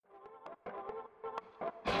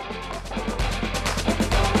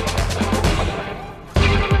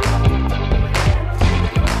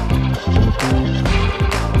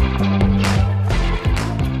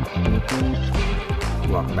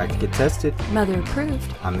Kid tested. Mother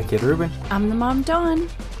approved. I'm the Kid Ruben. I'm the Mom Dawn.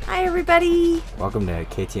 Hi, everybody. Welcome to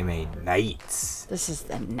KTMA Nights. This is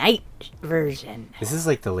the night version. This is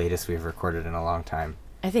like the latest we've recorded in a long time.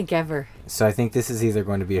 I think ever. So I think this is either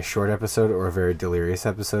going to be a short episode or a very delirious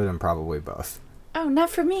episode, and probably both. Oh, not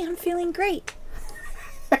for me. I'm feeling great.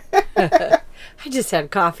 I just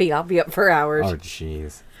had coffee. I'll be up for hours. Oh,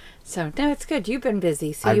 jeez. So, no, it's good. You've been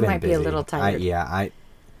busy, so I've you been might be a busy. little tired.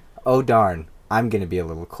 Oh, darn. I'm going to be a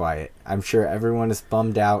little quiet. I'm sure everyone is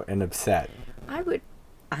bummed out and upset.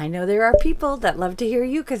 I know there are people that love to hear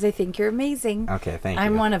you because they think you're amazing. Okay, thank you.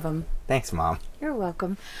 I'm one of them. Thanks, Mom. You're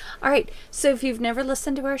welcome. All right. So if you've never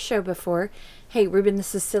listened to our show before, hey, Ruben,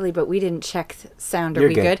 this is silly, but we didn't check sound. Are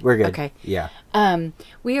we good? We're good. Okay. Yeah.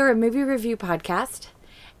 We are a movie review podcast,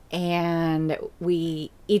 and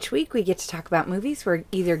each week we get to talk about movies. We're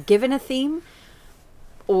either given a theme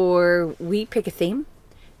or we pick a theme.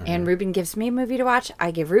 And Ruben gives me a movie to watch. I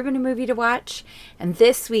give Ruben a movie to watch. And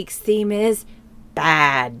this week's theme is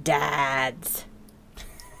Bad Dads.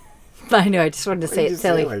 I know, I just wanted to say it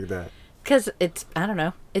silly. Like that? Because it's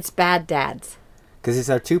Bad Dads. Because it's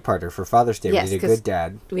our two-parter for Father's Day. Yes, we did Good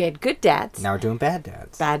Dad. We had Good Dads. Now we're doing Bad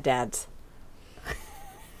Dads. Bad Dads.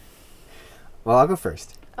 Well, I'll go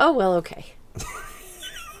first. Oh, well, okay.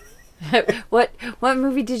 What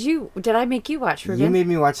movie did I make you watch, Ruben? You made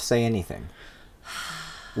me watch Say Anything.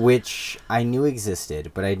 Which I knew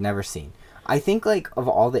existed, but I'd never seen. I think, like, of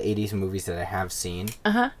all the 80s movies that I have seen,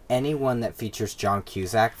 anyone that features John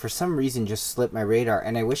Cusack, for some reason, just slipped my radar,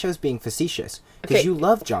 and I wish I was being facetious. Because you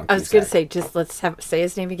love John Cusack. I was going to say, just say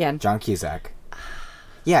his name again. John Cusack.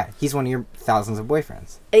 Yeah, he's one of your thousands of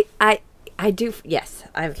boyfriends. I do, yes.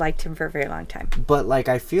 I've liked him for a very long time. But, like,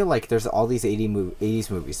 I feel like there's all these 80s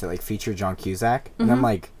movies that, like, feature John Cusack, and I'm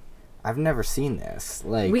like, I've never seen this.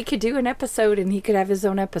 Like, we could do an episode, and he could have his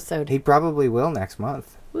own episode. He probably will next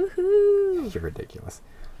month. Woohoo! You're ridiculous.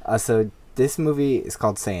 So this movie is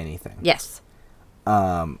called Say Anything. Yes.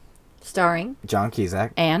 Starring John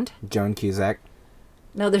Cusack. And? Joan Cusack.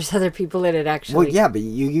 No, there's other people in it, actually. Well, yeah, but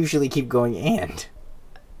you usually keep going and.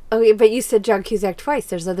 Oh, yeah, but you said John Cusack twice.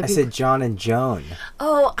 There's other people. I said John and Joan.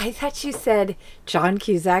 Oh, I thought you said John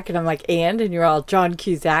Cusack, and I'm like, and you're all John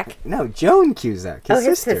Cusack. No, Joan Cusack, his sister.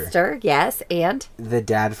 His sister, yes, and? The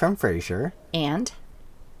dad from Frasier. And?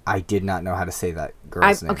 I did not know how to say that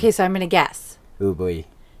girl's name. Okay, so I'm going to guess. Ooh, boy.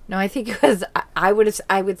 No, I think it was, I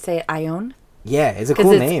would say Ione. Yeah, it's a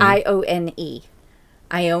cool name. Because it's Ione.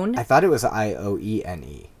 Ione? I thought it was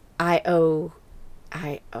Ione. I thought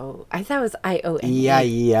it was Ione.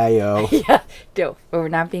 E-I-E-I-O. Yeah, no, but we're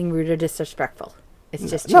not being rude or disrespectful. It's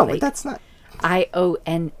just too late. No, but that's not.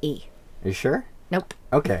 Ione. Are you sure? Nope.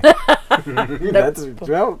 Okay.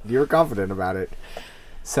 Well, you're confident about it.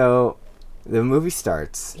 So, the movie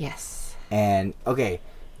starts. Yes. And, okay,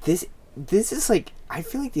 this is like, I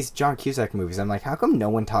feel like these John Cusack movies, I'm like, how come no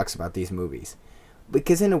one talks about these movies?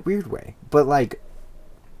 Because in a weird way. But, like,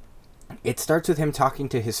 it starts with him talking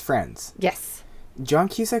to his friends. Yes. John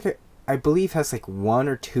Cusack, I believe, has like one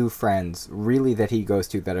or two friends, really, that he goes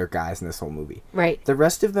to that are guys in this whole movie. Right. The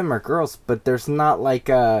rest of them are girls, but there's not like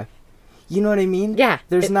a... You know what I mean? Yeah.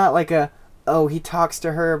 There's not like a, he talks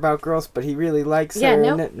to her about girls, but he really likes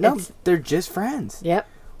her. No, they're just friends. Yep.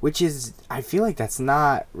 Which is, I feel like that's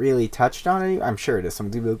not really touched on any. I'm sure it is.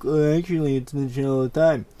 Some people are like, oh, actually, it's in the show all the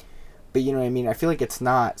time. But you know what I mean? I feel like it's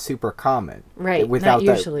not super common. Right, without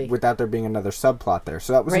not usually. Without there being another subplot there.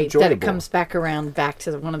 So that was enjoyable. Right, that it comes back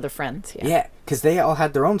to one of the friends. Yeah, because they all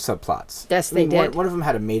had their own subplots. Yes, they did. One of them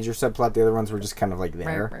had a major subplot. The other ones were just kind of like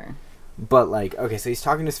there. Right. But like, okay, so he's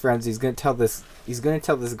talking to his friends. He's gonna tell this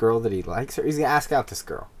girl that he likes her. He's gonna ask out this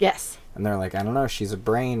girl. Yes. And they're like, I don't know, she's a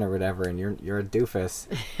brain or whatever, and you're a doofus.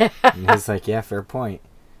 And he's like, yeah, fair point.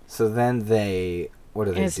 So then what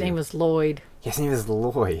do they do? His name was Lloyd. His name is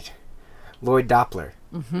Lloyd. Lloyd Doppler.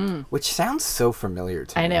 Mm-hmm. Which sounds so familiar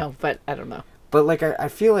to me. I know, but I don't know. But like, I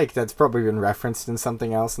feel like that's probably been referenced in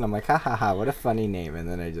something else, and I'm like, ha ha ha, what a funny name. And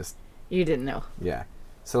then You didn't know. Yeah.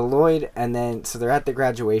 So Lloyd, so they're at the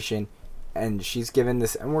graduation, and she's given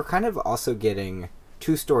this, and we're kind of also getting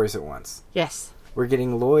two stories at once. Yes. We're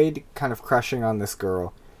getting Lloyd kind of crushing on this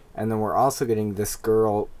girl, and then we're also getting this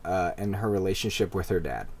girl and her relationship with her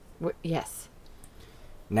dad. Yes.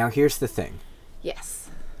 Now here's the thing. Yes.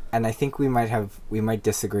 And I think we might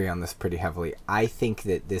disagree on this pretty heavily. I think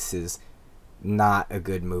that this is not a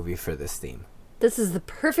good movie for this theme. This is the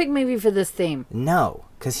perfect movie for this theme. No,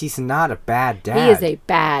 because he's not a bad dad. He is a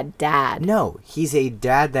bad dad. No, he's a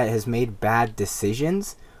dad that has made bad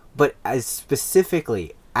decisions, but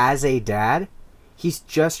specifically as a dad, he's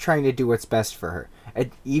just trying to do what's best for her.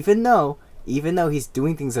 And even though he's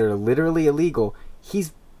doing things that are literally illegal,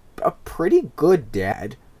 he's pretty good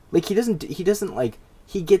dad. Like, he doesn't, like,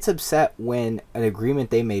 he gets upset when an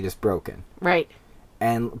agreement they made is broken. Right.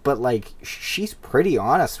 But, like, she's pretty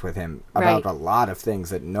honest with him about a lot of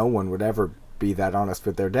things that no one would ever be that honest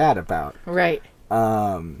with their dad about. Right.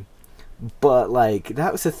 But, like,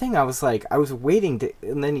 that was the thing. I was waiting to,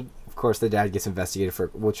 and then, of course, the dad gets investigated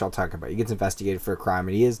for, which I'll talk about. He gets investigated for a crime,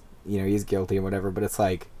 and he is guilty and whatever, but it's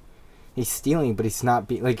like, he's stealing, but he's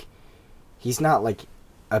not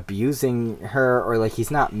abusing her, or, like, he's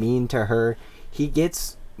not mean to her. He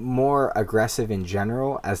gets more aggressive in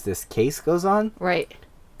general as this case goes on. Right.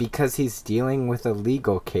 Because he's dealing with a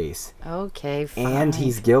legal case. Okay, fine. And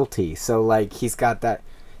he's guilty. So, like, he's got that...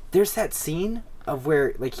 There's that scene of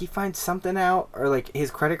where, like, he finds something out, or, like, his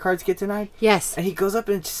credit cards get denied. Yes. And he goes up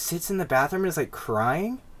and just sits in the bathroom and is, like,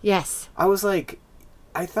 crying. Yes. I was like,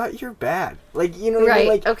 I thought you're bad. Like, you know what I mean?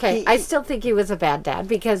 Right, Like, okay. I still think he was a bad dad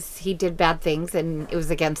because he did bad things and it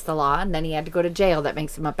was against the law, and then he had to go to jail. That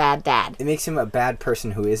makes him a bad dad. It makes him a bad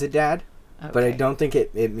person who is a dad, but I Okay. don't think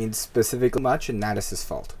it means specifically much, and that is his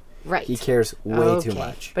fault. Right. He cares way too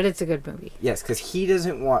much. But it's a good movie. Yes, because he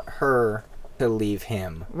doesn't want her to leave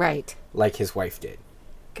him Right. like his wife did.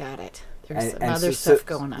 Got it. There's some And other so- stuff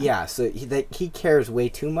going on. Yeah, so he cares way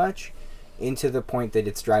too much, into the point that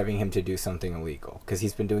it's driving him to do something illegal. Because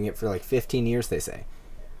he's been doing it for like 15 years, they say.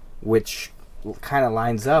 Which kind of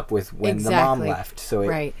lines up with when the mom left. So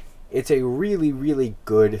it's a really, really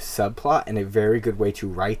good subplot and a very good way to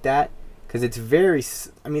write that. Because it's very...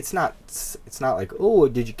 I mean, it's not like, oh,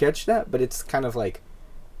 did you catch that? But it's kind of like...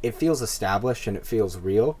 It feels established and it feels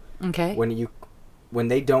real. Okay. When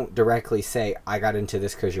they don't directly say, I got into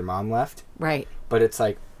this because your mom left. Right. But it's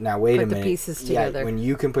like, now wait a minute. Put the pieces together. Yeah, when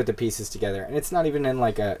you can put the pieces together. And it's not even in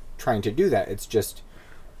like a trying to do that. It's just,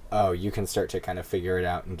 oh, you can start to kind of figure it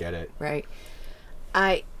out and get it. Right.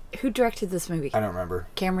 Who directed this movie? I don't remember.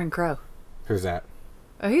 Cameron Crowe. Who's that?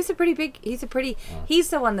 Oh, he's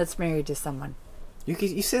the one that's married to someone.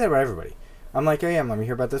 You say that about everybody. I'm like, oh yeah, let me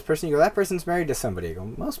hear about this person. You go, that person's married to somebody. I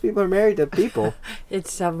go, most people are married to people.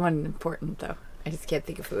 It's someone important, though. I just can't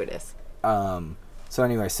think of who it is. So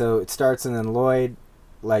anyway, so it starts, and then Lloyd,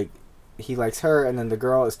 like, he likes her, and then the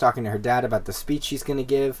girl is talking to her dad about the speech she's going to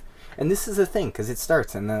give. And this is the thing, because it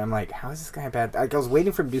starts, and then I'm like, how is this guy bad? Like, I was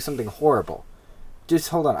waiting for him to do something horrible. Just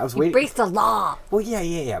hold on, I was waiting. He breaks the law. Well,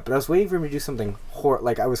 yeah, but I was waiting for him to do something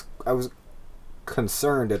like, I was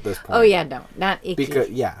concerned at this point. Oh yeah, no, not icky. Because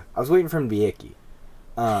I was waiting for him to be icky.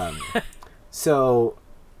 So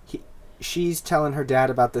she's telling her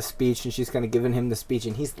dad about the speech, and she's going to give him the speech,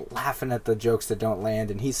 and he's laughing at the jokes that don't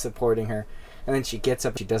land, and he's supporting her. And then she gets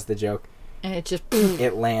up, she does the joke, and it just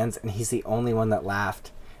it lands, and he's the only one that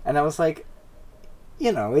laughed. And I was like,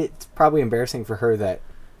 it's probably embarrassing for her that,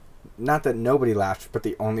 not that nobody laughed, but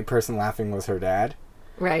the only person laughing was her dad.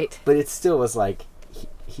 Right. But it still was like,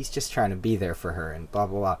 he's just trying to be there for her, and blah,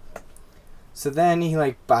 blah, blah. So then he,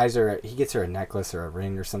 like, he gets her a necklace or a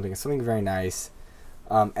ring or something very nice.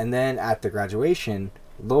 And then at the graduation,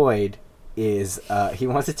 Lloyd he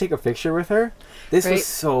wants to take a picture with her. This was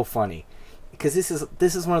so funny. Because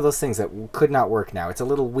this is one of those things that could not work now. It's a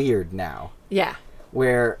little weird now. Yeah.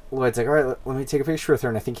 Where Lloyd's like, all right, let me take a picture with her.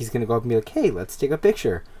 And I think he's going to go up and be like, hey, let's take a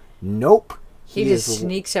picture. Nope. He just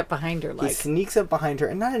sneaks up behind her. He sneaks up behind her,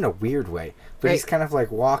 and not in a weird way, but he's kind of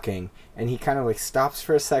like walking, and he kind of like stops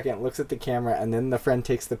for a second, looks at the camera, and then the friend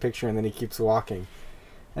takes the picture, and then he keeps walking.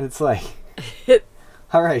 And it's like,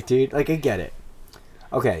 all right, dude, like, I get it.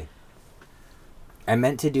 Okay. I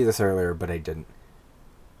meant to do this earlier, but I didn't.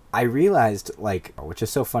 I realized, like, which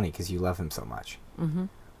is so funny because you love him so much. Mm-hmm.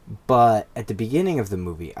 But at the beginning of the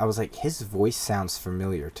movie, I was like, his voice sounds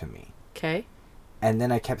familiar to me. Okay. And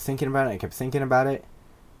then I kept thinking about it,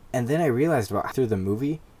 and then I realized through the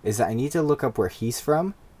movie is that I need to look up where he's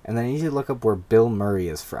from, and then I need to look up where Bill Murray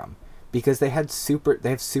is from, because they have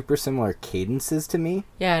super similar cadences to me.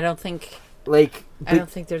 Yeah, I don't think. Like, I don't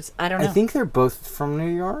think there's. I don't know. I think they're both from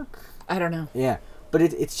New York. I don't know. Yeah, but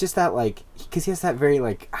it's just that, like, because he has that very,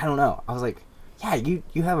 like, I don't know. I was like, yeah, you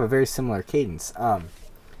have a very similar cadence.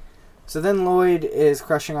 So then Lloyd is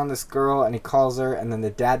crushing on this girl, and he calls her, and then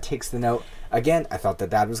the dad takes the note. Again, I thought the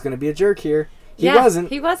dad was going to be a jerk here. He wasn't.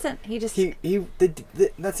 He wasn't. He just...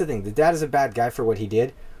 That's the thing. The dad is a bad guy for what he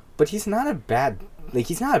did, but he's not a bad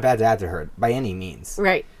dad to her by any means.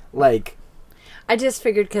 Right. Like... I just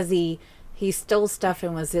figured because he stole stuff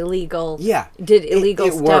and was illegal. Yeah. Did illegal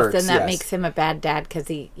it stuff, works, then that yes. makes him a bad dad because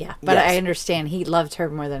he... Yeah. But Yes. I understand. He loved her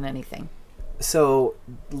more than anything. So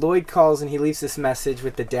Lloyd calls and he leaves this message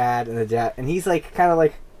with the dad, and he's like kind of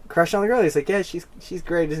like crush on the girl. He's like, yeah, she's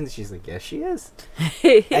great, isn't she? She's like, yes, she is.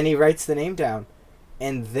 And he writes the name down,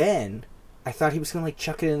 and then I thought he was gonna like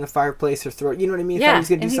chuck it in the fireplace or throw it. You know what I mean? I thought Yeah, he was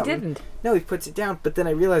gonna do and he something. didn't. No, he puts it down. But then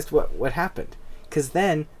I realized what happened. Because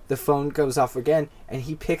then the phone goes off again, and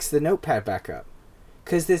he picks the notepad back up.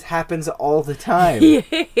 Because this happens all the time.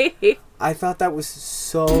 I thought that was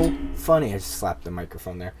so funny. I just slapped the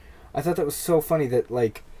microphone there. I thought that was so funny that,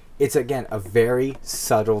 like, it's, again, a very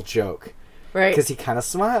subtle joke. Right. Because he kind of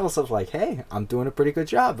smiles of, like, hey, I'm doing a pretty good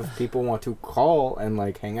job. If people want to call and,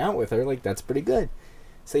 like, hang out with her, like, that's pretty good.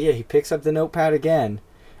 So, yeah, he picks up the notepad again,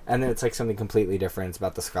 and then it's, like, something completely different. It's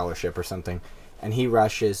about the scholarship or something. And he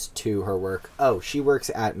rushes to her work. Oh, she works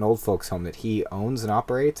at an old folks' home that he owns and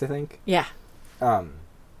operates, I think. Yeah.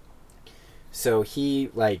 So he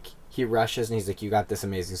rushes and he's like, you got this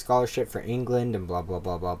amazing scholarship for England and blah, blah,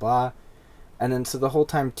 blah, blah, blah. And then so the whole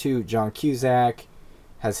time, too, John Cusack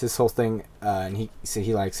has his whole thing, and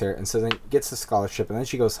he likes her. And so then gets the scholarship, and then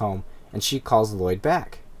she goes home, and she calls Lloyd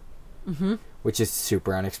back. Mm-hmm. Which is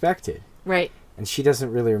super unexpected. Right. And she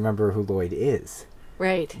doesn't really remember who Lloyd is.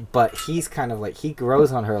 Right. But he's kind of like, he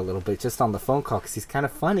grows on her a little bit just on the phone call, because he's kind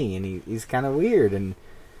of funny, and he's kind of weird, and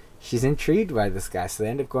she's intrigued by this guy. So they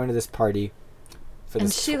end up going to this party.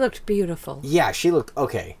 And she looked beautiful. Yeah, she looked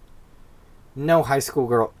okay. No high school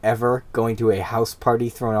girl ever going to a house party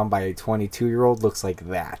thrown on by a 22-year-old looks like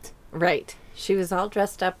that. Right. She was all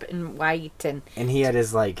dressed up in white and he had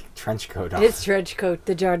his, like, trench coat on. His trench coat,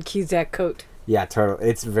 the John Cusack coat. Yeah, totally.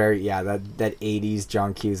 It's very, that 80s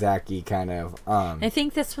John Cusack-y kind of, I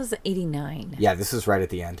think this was 89. Yeah, this was right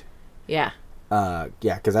at the end. Yeah. Yeah,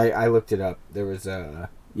 because I looked it up. There was, it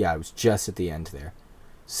was just at the end there.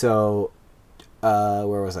 So,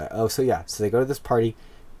 where was I? Oh, so yeah, so they go to this party,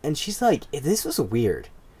 and she's like, this was weird.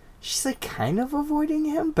 She's like kind of avoiding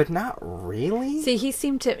him, but not really. See, he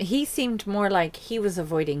seemed more like he was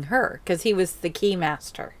avoiding her because he was the key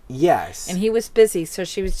master. Yes. And he was busy, so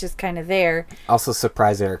she was just kind of there. Also,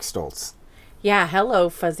 surprise Eric Stoltz. Yeah, hello,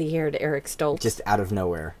 fuzzy-haired Eric Stoltz. Just out of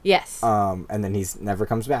nowhere. Yes. And then he's never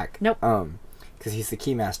comes back. Nope. Because he's the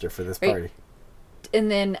key master for this party.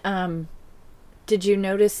 And then, did you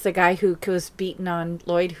notice the guy who was beating on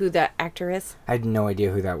Lloyd, who that actor is? I had no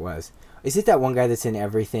idea who that was. Is it that one guy that's in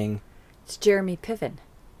everything? It's Jeremy Piven.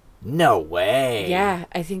 No way. Yeah,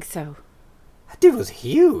 I think so. That dude was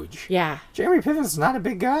huge. Yeah. Jeremy Piven's not a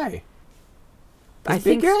big guy. I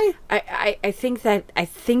think that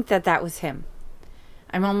was him.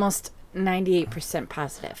 I'm almost 98%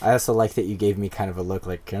 positive. I also like that you gave me kind of a look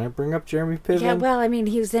like, can I bring up Jeremy Piven? Yeah, well, I mean,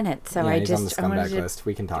 he was in it, so he's on the scumbag list.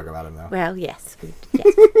 We can talk about him, though. Well, yes.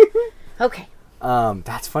 Okay.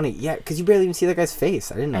 That's funny. Yeah, because you barely even see that guy's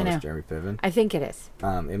face. I didn't know it was Jeremy Piven. I think it is.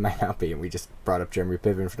 It might not be, and we just brought up Jeremy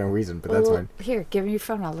Piven for no reason, but that's fine. Here, give me your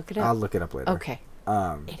phone. I'll look it up. I'll look it up later. Okay.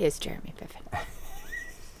 It is Jeremy Piven.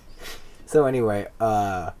 So anyway,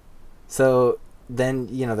 so then,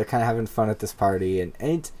 they're kind of having fun at this party, and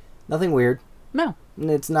it's nothing weird. No.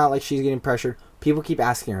 It's not like she's getting pressured. People keep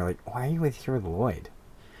asking her, like, why are you here with Lloyd?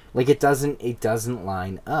 Like, it doesn't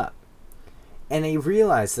line up. And I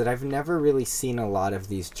realized that I've never really seen a lot of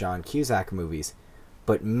these John Cusack movies,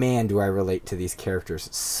 but man, do I relate to these characters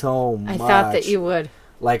so much. I thought that you would.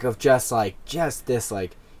 Like, of just this,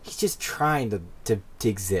 like, he's just trying to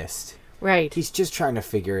exist. Right. He's just trying to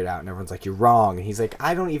figure it out, and everyone's like, you're wrong. And he's like,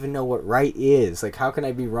 I don't even know what right is. Like, how can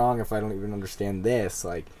I be wrong if I don't even understand this?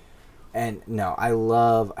 Like, and no, I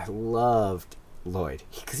loved Lloyd.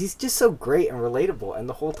 Because he's just so great and relatable, and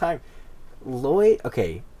the whole time, Lloyd,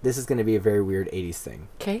 okay, this is going to be a very weird 80s thing.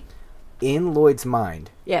 Okay. In Lloyd's mind,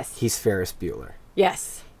 yes, he's Ferris Bueller.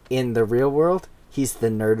 Yes. In the real world, he's the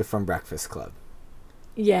nerd from Breakfast Club.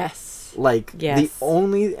 Yes. Like, yes.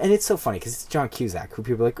 and it's so funny because it's John Cusack, who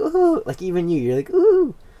people are like, ooh, like even you're like,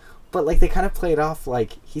 ooh. But like they kind of play it off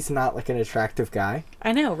like he's not like an attractive guy.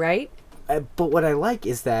 I know, right? But what I like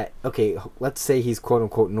is that, okay, let's say he's quote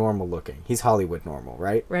unquote normal looking. He's Hollywood normal,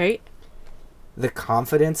 right? Right. The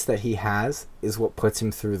confidence that he has is what puts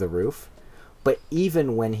him through the roof. But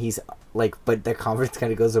even when he's like, but the confidence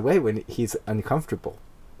kind of goes away when he's uncomfortable.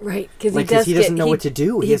 Right, because like, he doesn't know what to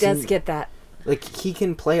do. He does get that. Like, he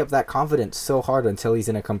can play up that confidence so hard until he's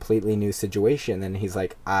in a completely new situation. And he's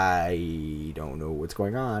like, I don't know what's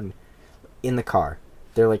going on. In the car.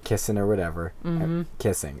 They're like kissing or whatever. Mm-hmm.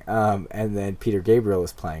 Kissing. And then Peter Gabriel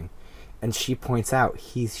is playing. And she points out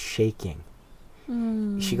he's shaking.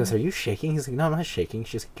 She goes, are you shaking? He's like, no, I'm not shaking.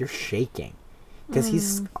 She's like, you're shaking. Because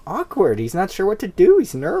he's awkward. He's not sure what to do.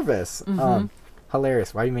 He's nervous.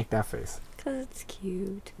 Hilarious. Why do you make that face? Because it's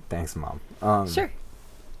cute. Thanks, Mom. Sure.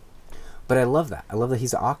 But I love that. I love that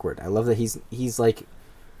he's awkward. I love that he's like,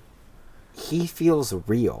 he feels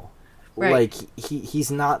real. Right. Like,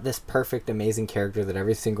 he's not this perfect, amazing character that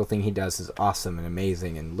every single thing he does is awesome and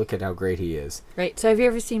amazing and look at how great he is. Right. So have you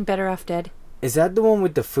ever seen Better Off Dead? Is that the one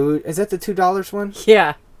with the food? Is that the $2 one?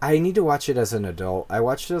 Yeah. I need to watch it as an adult. I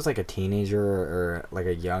watched it as like a teenager or like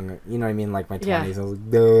a young, you know what I mean? Like my 20s. Yeah. I was like,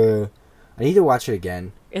 duh. I need to watch it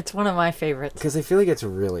again. It's one of my favorites. Because I feel like it's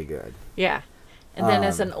really good. Yeah. And then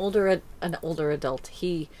as an older adult,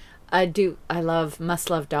 I love Must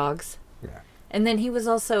Love Dogs. Yeah. And then he was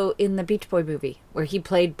also in the Beach Boy movie where he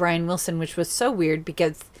played Brian Wilson, which was so weird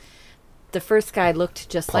because the first guy looked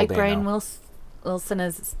just Paul like Dano. Brian Wilson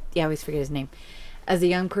as, I always forget his name, as a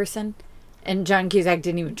young person. And John Cusack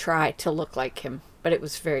didn't even try to look like him, but it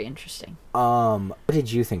was very interesting. What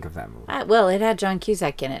did you think of that movie? Well, it had John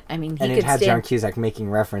Cusack in it. I mean, he And could it had stand... John Cusack making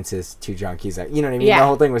references to John Cusack. You know what I mean? Yeah. The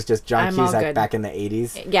whole thing was just John I'm all Cusack good. back in the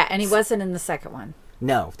 80s. Yeah, and he wasn't in the second one.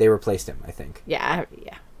 No, they replaced him, I think. Yeah.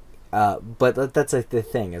 But that's like the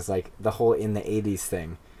thing, is like the whole in the 80s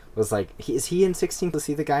thing was like, is he in 16? Was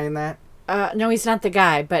he the guy in that? No, he's not the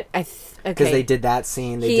guy, but Because okay. they did that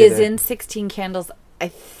scene. He is in 16 Candles, I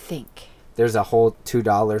think. There's a whole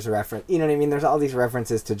 $2 reference. You know what I mean? There's all these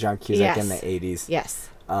references to John Cusack in the Yes. 80s. Yes.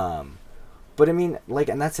 But I mean, like,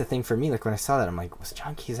 and that's the thing for me. Like, when I saw that, I'm like, was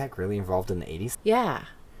John Cusack really involved in the 80s? Yeah.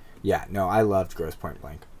 Yeah, no, I loved Grosse Pointe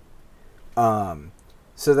Blank.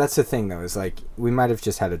 So that's the thing, though, is like, we might have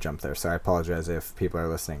just had a jump there, so I apologize if people are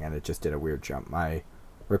listening and it just did a weird jump. My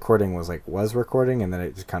recording was recording, and then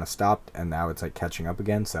it just kind of stopped, and now it's like catching up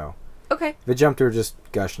again, so. Okay. If it jumped, we were just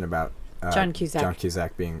gushing about John Cusack. John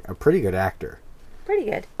Cusack being a pretty good actor. Pretty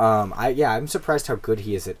good. I'm surprised how good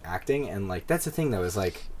he is at acting, and like that's the thing though, is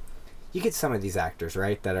like you get some of these actors,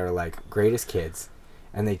 right, that are like great as kids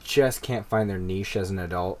and they just can't find their niche as an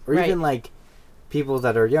adult, or Right. even like people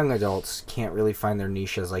that are young adults can't really find their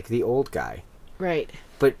niche as like the old guy. Right.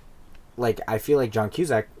 But like I feel like John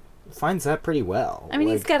Cusack finds that pretty well. I mean,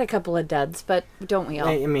 like, he's got a couple of duds, but don't we all?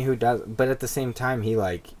 I mean, who does? But at the same time, he's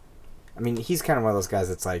kind of one of those guys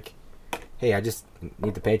that's like, hey, I just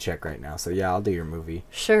need the paycheck right now, so yeah, I'll do your movie.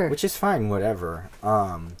 Sure. Which is fine, whatever.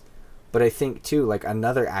 But I think, too, like,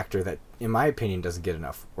 another actor that, in my opinion, doesn't get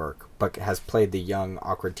enough work, but has played the young,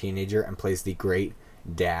 awkward teenager and plays the great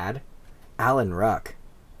dad, Alan Ruck.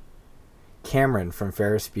 Cameron from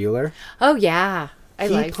Ferris Bueller. Oh, yeah. I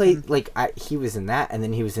He like played, him. he was in that, and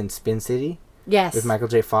then he was in Spin City Yes. with Michael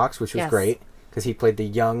J. Fox, which was Yes. great, because he played the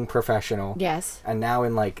young professional. Yes. And now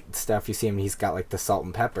in, like, stuff, you see him, he's got, like, the salt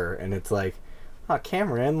and pepper, and it's like, oh,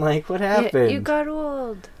 Cameron, like, what happened? You got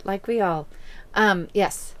old, like we all.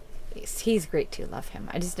 Yes. He's great, too. Love him.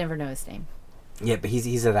 I just never know his name. Yeah, but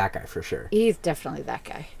he's a that guy for sure. He's definitely that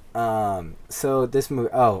guy. So this movie,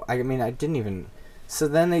 I didn't even, so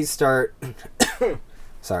then they start,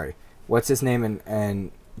 sorry, what's his name,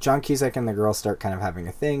 and John Cusack and the girl start kind of having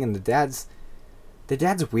a thing, and the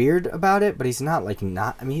dad's weird about it, but he's not, like,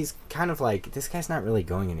 he's kind of like, this guy's not really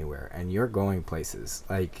going anywhere, and you're going places,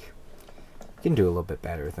 like, you can do a little bit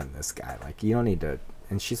better than this guy, like, you don't need to,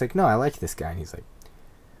 and she's like, no, I like this guy, and he's like,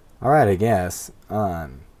 alright, I guess,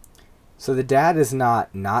 so the dad is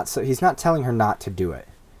so he's not telling her not to do it,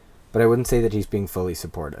 but I wouldn't say that he's being fully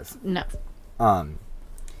supportive. No.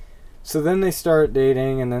 So then they start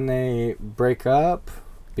dating, and then they break up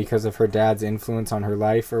because of her dad's influence on her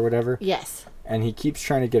life or whatever. Yes. And he keeps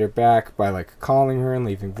trying to get her back by, like, calling her and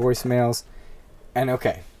leaving voicemails. And,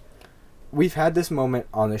 okay, we've had this moment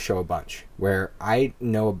on the show a bunch, where I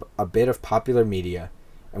know a bit of popular media,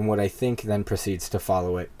 and what I think then proceeds to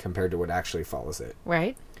follow it compared to what actually follows it.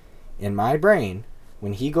 Right? In my brain,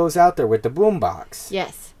 when he goes out there with the boombox,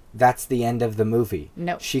 Yes. that's the end of the movie.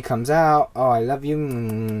 No. She comes out, oh, I love you,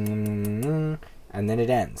 and then it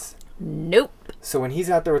ends. Nope. So when he's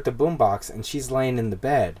out there with the boombox and she's laying in the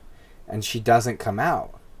bed and she doesn't come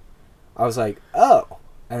out, I was like, oh,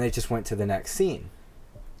 and they just went to the next scene.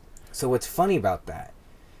 So what's funny about that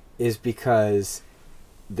is because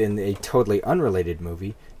in a totally unrelated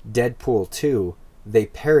movie, Deadpool 2, they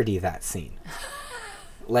parody that scene.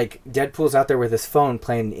 Like, Deadpool's out there with his phone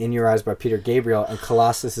playing In Your Eyes by Peter Gabriel, and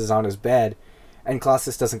Colossus is on his bed, and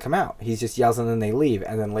Colossus doesn't come out. He just yells and then they leave,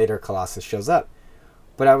 and then later Colossus shows up.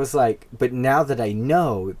 But I was like, but now that I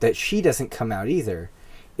know that she doesn't come out either,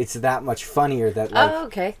 it's that much funnier that, like... Oh,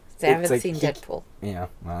 okay. So I haven't like seen Deadpool. Yeah,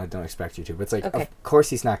 well, I don't expect you to. But it's like, Okay. Of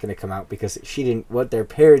course he's not going to come out because she didn't... What they're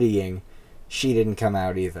parodying, she didn't come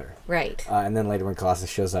out either. Right. And then later when Colossus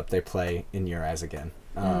shows up, they play In Your Eyes again.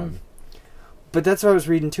 But that's what I was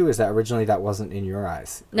reading too, is that originally that wasn't In Your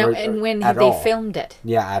Eyes. No, and when at they all. filmed it,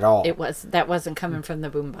 Yeah, at all. that wasn't coming from the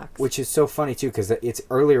boombox. Which is so funny too, because it's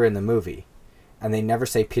earlier in the movie, and they never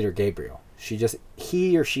say Peter Gabriel.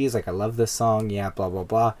 He or she is like, I love this song, yeah, blah, blah,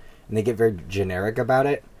 blah. and they get very generic about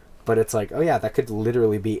it. But it's like, oh yeah, that could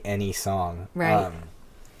literally be any song. Right.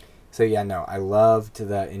 So yeah, no, I loved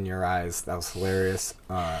the In Your Eyes. That was hilarious.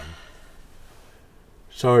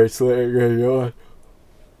 Sorry, Slayer.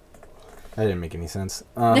 That didn't make any sense.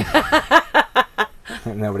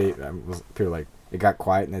 Nobody was pure like it got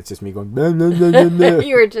quiet and it's just me going. Nah, nah, nah, nah, nah.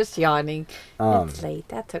 You were just yawning. It's late.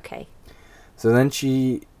 That's okay. So then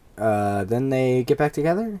then they get back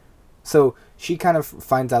together. So she kind of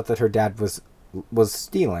finds out that her dad was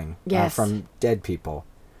stealing from dead people.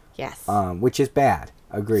 Yes. Which is bad.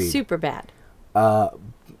 Agreed. Super bad.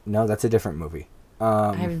 No, that's a different movie.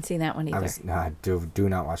 I haven't seen that one either. Do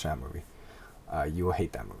not watch that movie. You will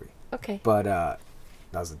hate that movie. Okay. But that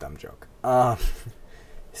was a dumb joke.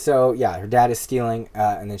 So yeah, her dad is stealing,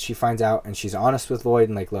 and then she finds out, and she's honest with Lloyd,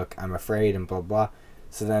 and like, look, I'm afraid, and blah blah.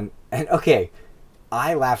 So then, and okay,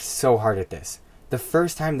 I laughed so hard at this. The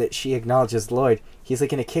first time that she acknowledges Lloyd, he's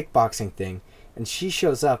like in a kickboxing thing, and she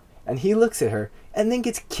shows up, and he looks at her, and then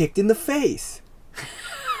gets kicked in the face.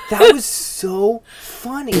 That was so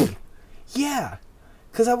funny. Yeah.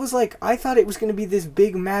 Because I was like, I thought it was going to be this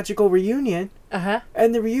big magical reunion. Uh-huh.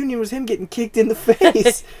 And the reunion was him getting kicked in the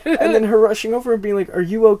face. And then her rushing over and being like, are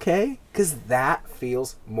you okay? Because that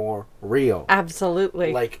feels more real.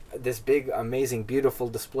 Absolutely. Like, this big, amazing, beautiful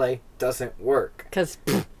display doesn't work.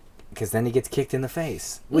 Because then he gets kicked in the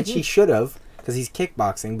face. Which he should have, because he's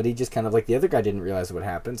kickboxing. But he just kind of, like, the other guy didn't realize what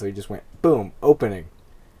happened. So he just went, boom, opening.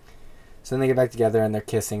 So then they get back together and they're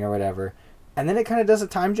kissing or whatever. And then it kind of does a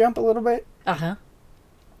time jump a little bit. Uh-huh.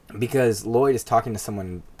 Because Lloyd is talking to someone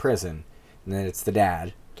in prison, and then it's the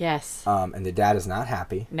dad. Yes. And the dad is not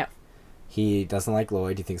happy. No. He doesn't like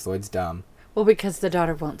Lloyd. He thinks Lloyd's dumb. Well, because the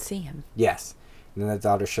daughter won't see him. Yes. And then the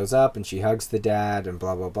daughter shows up, and she hugs the dad, and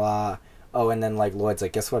blah, blah, blah. Oh, and then, like, Lloyd's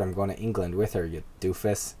like, guess what? I'm going to England with her, you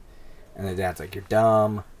doofus. And the dad's like, you're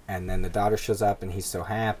dumb. And then the daughter shows up, and he's so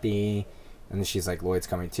happy. And then she's like, Lloyd's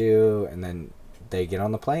coming too. And then they get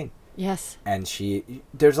on the plane. Yes. And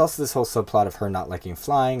there's also this whole subplot of her not liking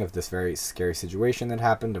flying, of this very scary situation that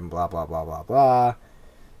happened, and blah, blah, blah, blah, blah.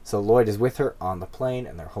 So Lloyd is with her on the plane,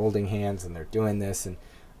 and they're holding hands, and they're doing this, and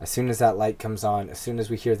as soon as that light comes on, as soon as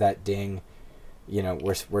we hear that ding, you know,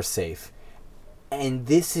 we're safe. And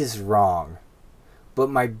this is wrong. But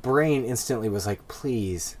my brain instantly was like,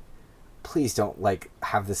 please don't, like,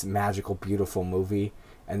 have this magical, beautiful movie.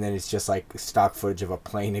 And then it's just like stock footage of a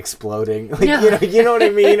plane exploding. Like, no. you know what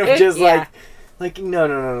I mean? Of just yeah. like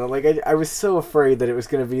no. Like I was so afraid that it was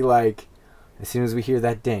gonna be like, as soon as we hear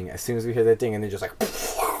that ding, and then just like.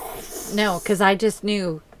 No, because I just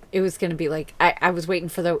knew it was gonna be like I was waiting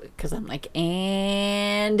for because I'm like,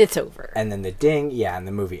 and it's over. And then the ding, yeah, and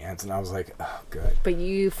the movie ends, and I was like, oh, good. But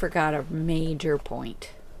you forgot a major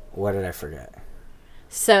point. What did I forget?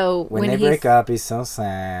 So when they break up, he's so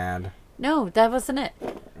sad. No, that wasn't it.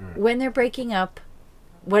 When they're breaking up,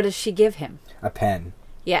 what does she give him? A pen.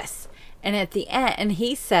 Yes. And at the end, and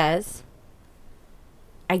he says,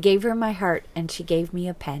 I gave her my heart and she gave me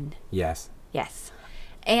a pen. Yes. Yes.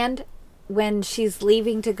 And when she's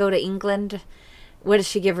leaving to go to England, what does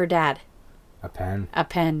she give her dad? A pen. A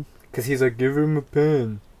pen. Because he's like, give him a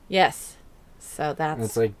pen. Yes. So that's... And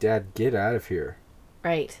it's like, Dad, get out of here.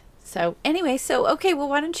 Right. So, anyway, okay, well,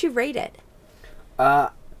 why don't you rate it?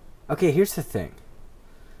 Okay, here's the thing.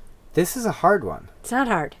 This is a hard one. It's not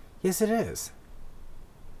hard. Yes, it is.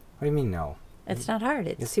 What do you mean, no? It's not hard.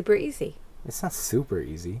 It's super easy. It's not super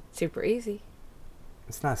easy. Super easy.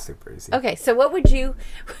 It's not super easy. Okay, so what would you...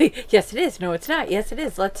 Yes, it is. No, it's not. Yes, it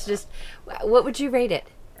is. Let's just... What would you rate it?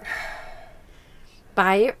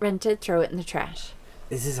 Buy it, rent it, throw it in the trash.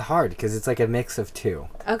 This is hard because it's like a mix of two.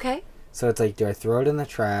 Okay. So it's like, do I throw it in the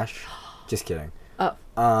trash? Just kidding. Oh.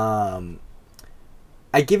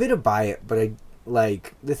 I give it a buy it, but I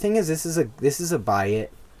like the thing is this is a buy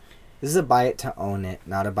it. This is a buy it to own it,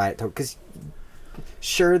 not a buy it to, because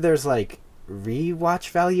sure there's like rewatch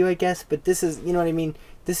value, I guess, but this is, you know what I mean?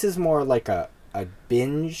 This is more like a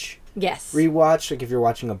binge rewatch, like if you're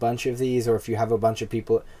watching a bunch of these or if you have a bunch of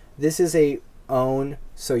people. This is a own,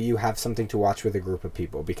 so you have something to watch with a group of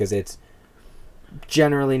people because it's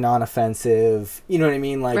generally non-offensive, you know what I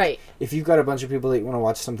mean? Like, right. If you've got a bunch of people that you want to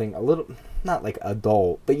watch something a little, not like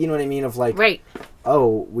adult, but you know what I mean, of like, right.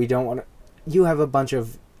 Oh, we don't want to, you have a bunch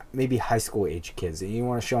of maybe high school age kids and you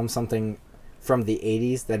want to show them something from the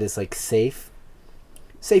 80s that is like safe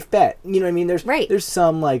bet, you know what I mean? There's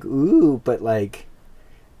some like, ooh, but like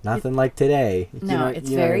nothing like today. No, it's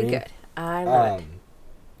very good. I love it.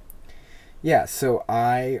 Yeah, so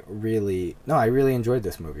I really enjoyed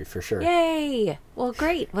this movie for sure. Yay! Well,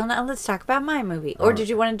 great. Well, now let's talk about my movie. Or did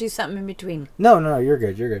you want to do something in between? No, you're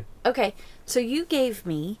good. Okay, so you gave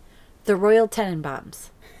me The Royal Tenenbaums.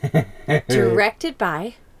 Directed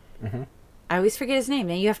by... I always forget his name.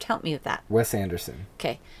 Now you have to help me with that. Wes Anderson.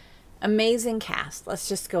 Okay. Amazing cast. Let's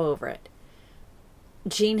just go over it.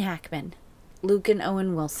 Gene Hackman. Luke and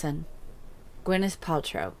Owen Wilson. Gwyneth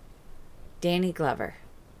Paltrow. Danny Glover.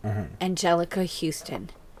 Angelica Houston.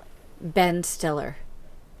 Ben Stiller.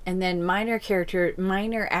 And then minor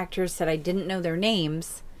actors that I didn't know their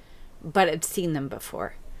names, but had seen them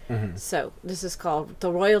before. So this is called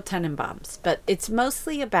The Royal Tenenbaums. But it's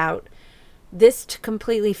mostly about... This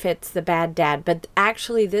completely fits the bad dad, but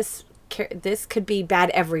actually this could be bad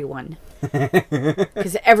everyone.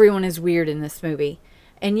 Because everyone is weird in this movie.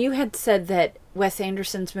 And you had said that Wes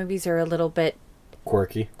Anderson's movies are a little bit...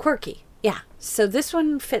 Quirky, yeah. So this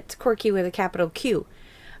one fits quirky with a capital Q.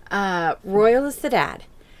 Royal is the dad.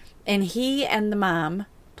 And he and the mom,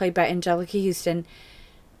 played by Angelica Houston,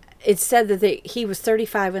 it's said that he was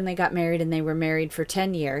 35 when they got married, and they were married for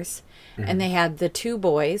 10 years. And they had the 2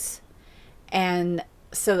 boys... And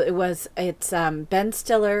so it's Ben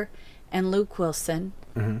Stiller and Luke Wilson.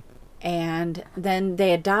 And then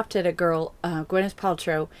they adopted a girl, Gwyneth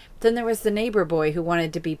Paltrow. Then there was the neighbor boy who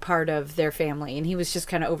wanted to be part of their family. And he was just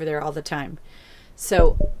kind of over there all the time.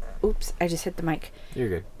 So, oops, I just hit the mic. You're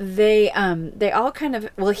good. They all kind of,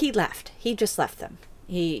 well, he left. He just left them.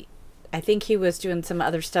 I think he was doing some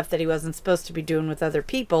other stuff that he wasn't supposed to be doing with other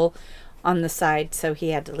people on the side. So he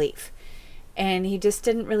had to leave. And he just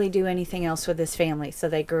didn't really do anything else with his family, so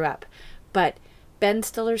they grew up. But Ben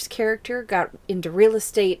Stiller's character got into real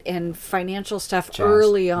estate and financial stuff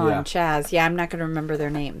early on. Yeah. Chaz. Yeah, I'm not going to remember their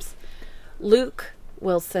names. Luke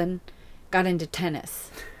Wilson got into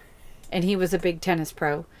tennis, and he was a big tennis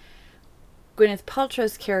pro. Gwyneth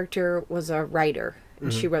Paltrow's character was a writer,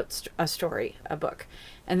 and she wrote a book.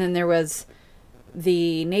 And then there was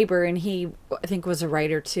the neighbor, and he, I think, was a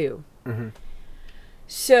writer too.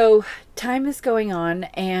 So, time is going on,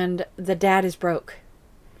 and the dad is broke.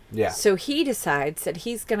 Yeah. So he decides that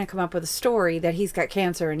he's going to come up with a story that he's got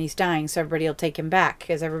cancer and he's dying, so everybody will take him back,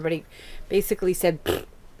 because everybody basically said,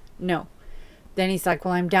 no. Then he's like,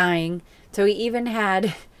 well, I'm dying. So he even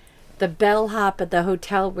had the bellhop at the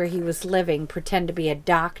hotel where he was living pretend to be a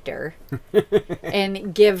doctor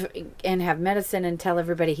and have medicine and tell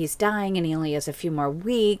everybody he's dying and he only has a few more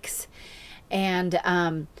weeks. And,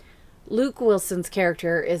 Luke Wilson's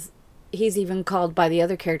character he's even called by the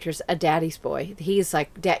other characters a daddy's boy. He's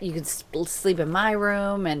like, Dad, you can sleep in my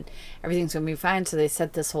room and everything's going to be fine. So they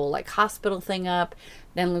set this whole like hospital thing up.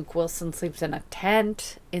 Then Luke Wilson sleeps in a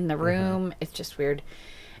tent in the room. It's just weird.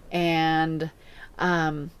 And,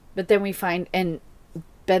 but then we find, and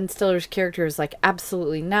Ben Stiller's character is like,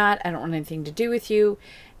 absolutely not. I don't want anything to do with you.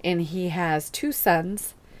 And he has 2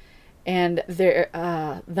 sons. And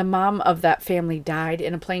the mom of that family died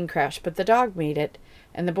in a plane crash, but the dog made it,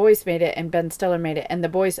 and the boys made it, and Ben Stiller made it, and the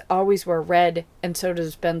boys always wear red, and so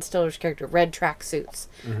does Ben Stiller's character, red tracksuits.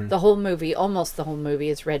 The whole movie, almost the whole movie,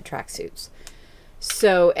 is red tracksuits.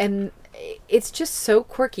 So, and it's just so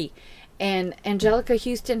quirky. And Angelica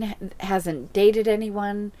Houston hasn't dated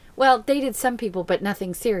anyone. Well, dated some people, but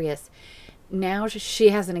nothing serious. Now she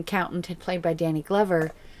has an accountant, played by Danny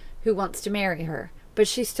Glover, who wants to marry her. But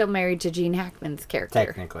she's still married to Gene Hackman's character.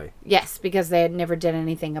 Technically. Yes, because they had never done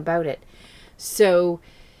anything about it. So,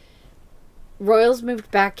 Royals moved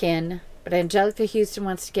back in, but Angelica Houston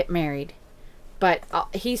wants to get married. But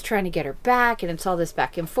he's trying to get her back, and it's all this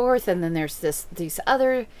back and forth, and then there's these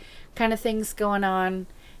other kind of things going on,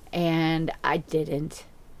 and I didn't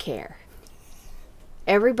care.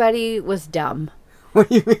 Everybody was dumb. What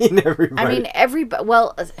do you mean, everybody? I mean, everybody...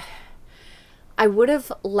 Well... I would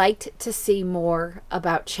have liked to see more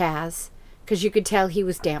about Chaz, because you could tell he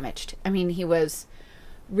was damaged. I mean, he was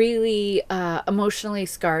really emotionally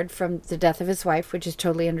scarred from the death of his wife, which is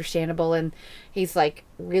totally understandable. And he's like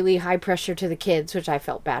really high pressure to the kids, which I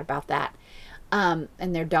felt bad about that. And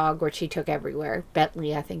their dog, which he took everywhere.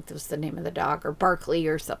 Bentley, I think was the name of the dog, or Barkley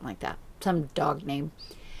or something like that. Some dog name.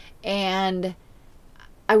 And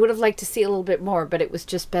I would have liked to see a little bit more, but it was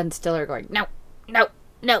just Ben Stiller going, no, no,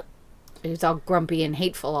 no. He was all grumpy and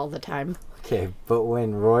hateful all the time. Okay, but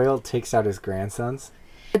when Royal takes out his grandsons...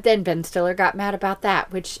 But then Ben Stiller got mad about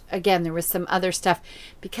that, which, again, there was some other stuff.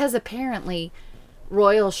 Because apparently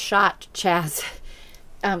Royal shot Chaz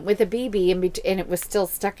with a BB, and it was still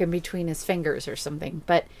stuck in between his fingers or something.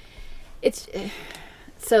 But it's...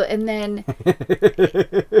 So, and then...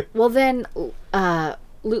 well, then...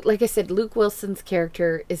 Luke, like I said, Luke Wilson's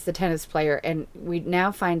character is the tennis player, and we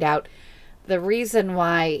now find out the reason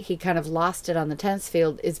why he kind of lost it on the tennis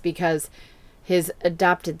field is because his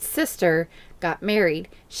adopted sister got married.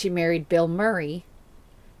 She married Bill Murray,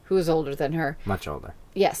 who was older than her. Much older.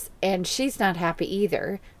 Yes, and she's not happy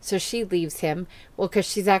either, so she leaves him. Well, because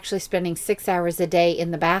she's actually spending 6 hours a day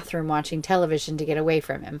in the bathroom watching television to get away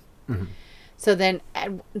from him. Mm-hmm. So then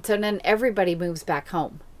everybody moves back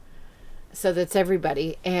home. So that's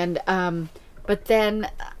everybody. And but then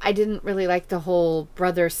I didn't really like the whole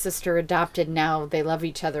brother sister adopted, now they love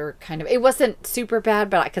each other kind of. It wasn't super bad,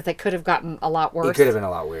 but because it could have gotten a lot worse. It could have been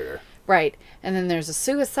a lot weirder. Right. And then there's a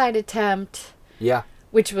suicide attempt. Yeah.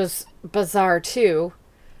 Which was bizarre too.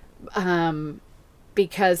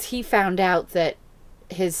 Because he found out that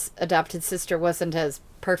his adopted sister wasn't as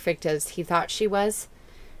perfect as he thought she was.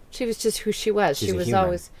 She was just who she was. She was human.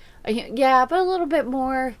 always, yeah, but a little bit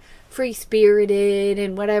more free-spirited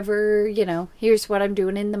and whatever, here's what I'm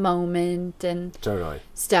doing in the moment and Totally.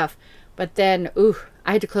 stuff. But then,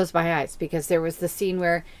 I had to close my eyes because there was the scene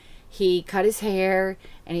where he cut his hair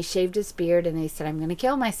and he shaved his beard and he said, I'm going to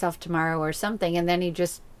kill myself tomorrow or something. And then he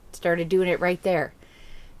just started doing it right there.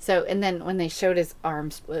 So, and then when they showed his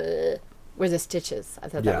arms, were the stitches. I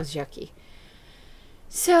thought that was yucky.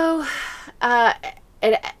 So,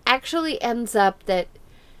 it actually ends up that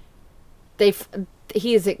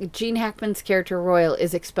Gene Hackman's character, Royal,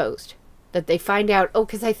 is exposed. That they find out,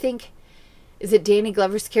 because I think, is it Danny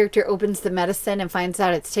Glover's character opens the medicine and finds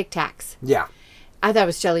out it's Tic Tacs? Yeah. I thought it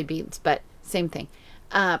was jelly beans, but same thing.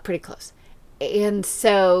 Pretty close. And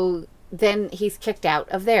so then he's kicked out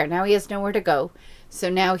of there. Now he has nowhere to go. So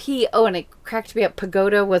now and it cracked me up,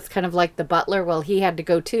 Pagoda was kind of like the butler. Well, he had to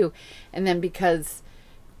go too. And then because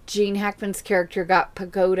Gene Hackman's character got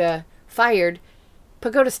Pagoda fired,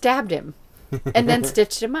 Pagoda stabbed him and then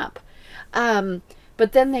stitched him up.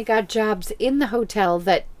 But then they got jobs in the hotel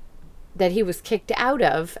that he was kicked out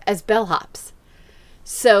of as bellhops.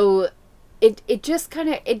 So it just kind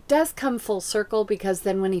of, it does come full circle, because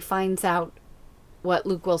then when he finds out what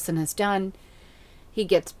Luke Wilson has done, he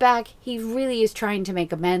gets back. He really is trying to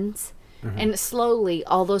make amends. Mm-hmm. And slowly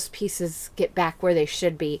all those pieces get back where they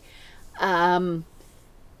should be.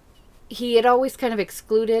 He had always kind of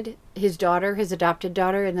excluded his daughter, his adopted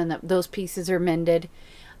daughter, and then those pieces are mended.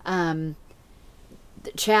 Chaz's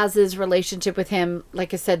relationship with him,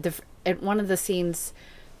 like I said, at one of the scenes,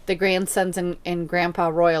 the grandsons and Grandpa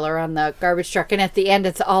Royal are on the garbage truck, and at the end,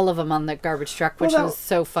 it's all of them on the garbage truck, which was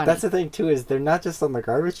so funny. That's the thing too, is they're not just on the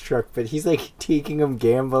garbage truck, but he's like taking them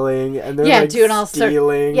gambling, and they're doing all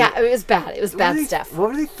stealing. Yeah, it was bad. It was bad stuff. What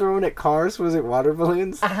were they throwing at cars? Was it water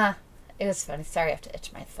balloons? It was funny. Sorry, I have to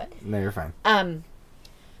itch my foot. No, you're fine.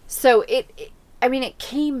 So it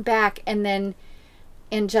came back, and then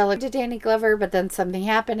Angelica to Danny Glover, but then something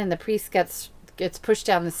happened, and the priest gets pushed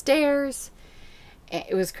down the stairs.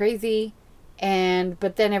 It was crazy,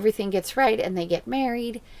 but then everything gets right, and they get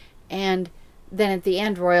married, and then at the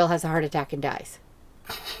end, Royal has a heart attack and dies.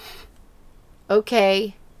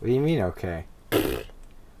 Okay. What do you mean, okay?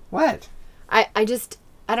 What? I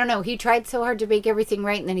don't know. He tried so hard to make everything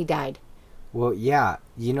right, and then he died. Well, yeah.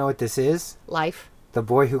 You know what this is? Life. The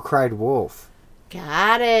Boy Who Cried Wolf.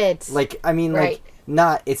 Got it. Right.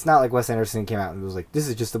 It's not like Wes Anderson came out and was like, this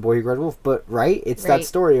is just The Boy Who Cried Wolf, but, right? It's that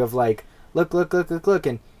story of like, look,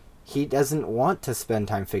 and he doesn't want to spend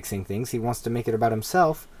time fixing things. He wants to make it about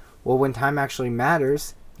himself. Well, when time actually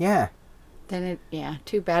matters, yeah. Then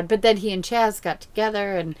too bad. But then he and Chaz got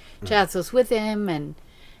together, and Chaz was with him, and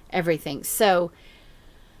everything. So,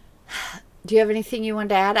 do you have anything you wanted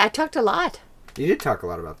to add? I talked a lot. You did talk a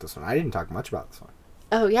lot about this one. I didn't talk much about this one.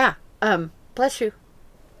 Oh, yeah. Bless you.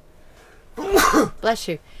 Bless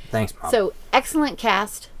you. Thanks, Mom. So, excellent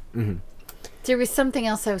cast. Mm-hmm. There was something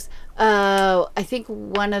else I think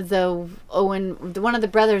one of the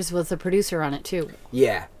brothers was a producer on it too.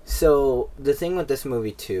 Yeah. So the thing with this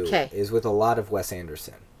movie too is with a lot of Wes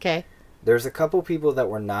Anderson. Okay. There's a couple people that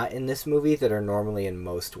were not in this movie that are normally in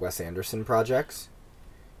most Wes Anderson projects.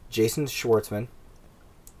 Jason Schwartzman.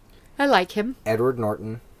 I like him. Edward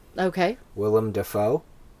Norton. Okay. Willem Dafoe.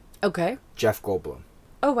 Okay. Jeff Goldblum.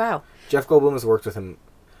 Oh, wow. Jeff Goldblum has worked with him.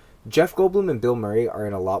 Jeff Goldblum and Bill Murray are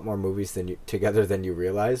in a lot more movies together than you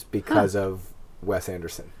realize because of Wes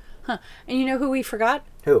Anderson. Huh. And you know who we forgot?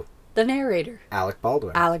 Who? The narrator. Alec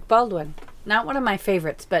Baldwin. Alec Baldwin. Not one of my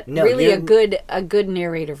favorites, but really a good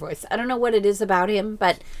narrator voice. I don't know what it is about him,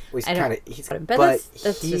 but that's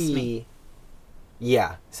just me.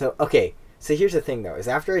 Yeah. So, okay. So here's the thing, though, is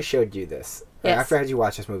after I showed you this, after I had you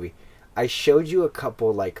watch this movie, I showed you a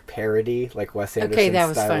couple, parody, Wes Anderson okay, that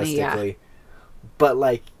was stylistically. Funny, yeah.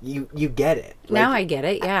 But, you get it. Now I get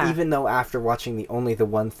it, yeah. Even though after watching only the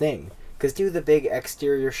one thing. Because do the big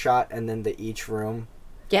exterior shot and then each room.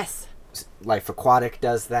 Yes. Life Aquatic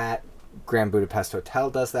does that. Grand Budapest Hotel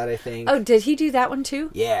does that, I think. Oh, did he do that one too?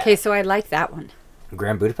 Yeah. Okay, so I like that one.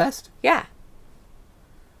 Grand Budapest? Yeah.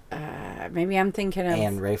 God. Maybe I'm thinking of...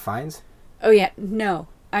 And Ray Fiennes? Oh, yeah. No.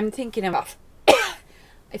 I'm thinking of...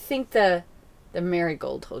 I think the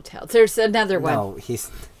Marigold Hotel. There's another one. No, he's...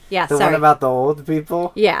 Yeah, the sorry. one about the old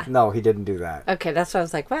people? Yeah. No, he didn't do that. Okay, that's why I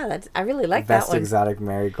was like, wow, I really like Best that one. Exotic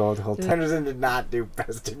Marigold Hotel. Henderson did not do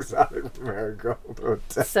Best Exotic Marigold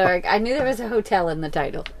Hotel. So I knew there was a hotel in the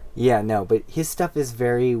title. Yeah, no, but his stuff is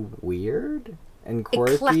very weird and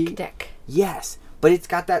quirky. Eclectic. Yes, but it's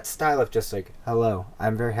got that style of just like, hello,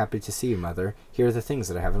 I'm very happy to see you, Mother. Here are the things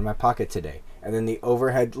that I have in my pocket today. And then the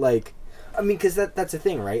overhead, like... I mean, because that's the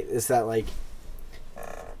thing, right? Is that, like...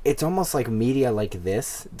 It's almost like media like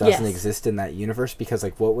this doesn't exist in that universe because,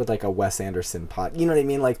 like, what would, like, a Wes Anderson You know what I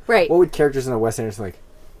mean? Like, right. What would characters in a Wes Anderson, like,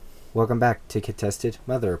 welcome back, ticket tested,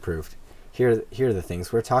 Mother approved. Here are the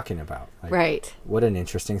things we're talking about. Like, right. What an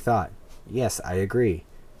interesting thought. Yes, I agree.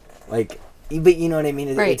 Like, but you know what I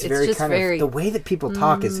mean? Right. It's very kind of... The way that people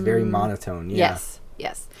talk is very monotone. Yeah.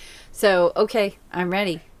 Yes. So, okay, I'm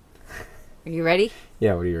ready. Are you ready?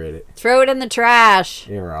 Yeah, what do you rate it? Throw it in the trash.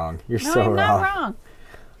 You're wrong. You're No, so I'm wrong. not wrong.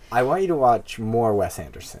 I want you to watch more Wes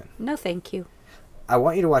Anderson. No, thank you. I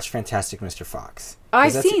want you to watch Fantastic Mr. Fox. Oh,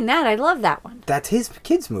 I've seen that. I love that one. That's his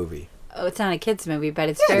kids' movie. Oh, it's not a kids' movie, but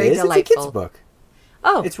it's Yeah, very it is. delightful. It's a kids' book.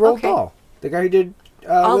 Oh, It's Roald okay. Dahl, the guy who did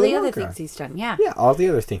all Willy the other Wonka. things he's done, yeah. Yeah, all the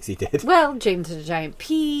other things he did. Well, James and the Giant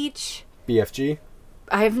Peach. BFG.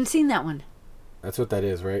 I haven't seen that one. That's what that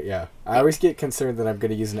is, right? Yeah. I always get concerned that I'm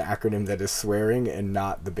going to use an acronym that is swearing and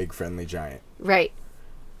not the Big Friendly Giant. Right.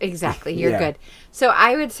 Exactly. You're Yeah. good. So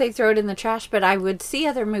I would say throw it in the trash, but I would see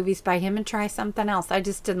other movies by him and try something else. I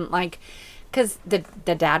just didn't like... Because the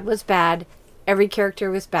dad was bad. Every character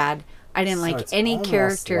was bad. I didn't like it's any almost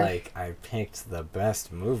character. like I picked the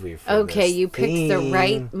best movie for Okay, this you picked the theme.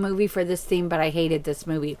 right movie for this theme, but I hated this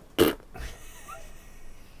movie.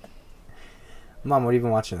 Mom, what have you been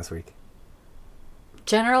watching this week?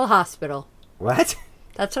 General Hospital. What?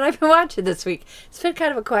 That's what I've been watching this week. It's been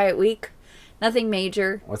kind of a quiet week. Nothing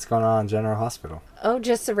major. What's going on in General Hospital? Oh,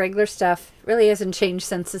 just the regular stuff. Really hasn't changed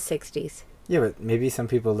since the 60s. Yeah, but maybe some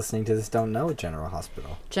people listening to this don't know General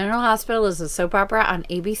Hospital. General Hospital is a soap opera on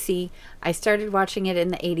ABC. I started watching it in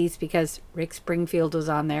the 80s because Rick Springfield was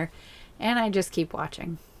on there. And I just keep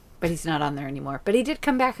watching. But he's not on there anymore. But he did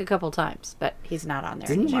come back a couple times. But he's not on there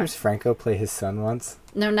Didn't anymore. James Franco play his son once?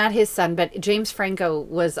 No, not his son. But James Franco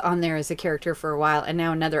was on there as a character for a while. And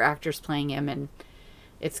now another actor's playing him. And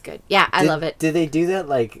it's good. Yeah, I love it. Did they do that?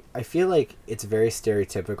 Like, I feel like it's very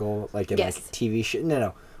stereotypical. Like in Yes. like TV show.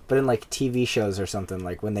 No. But in like TV shows or something,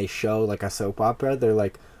 like when they show like a soap opera, they're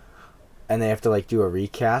like, and they have to like do a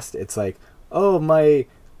recast. It's like, oh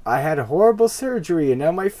I had a horrible surgery and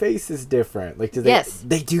now my face is different. Like, do they? Yes.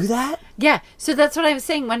 They do that? Yeah, so that's what I was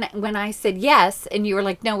saying when I said yes, and you were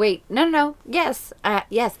like, no, wait, no, yes,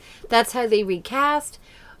 yes. That's how they recast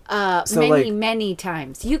many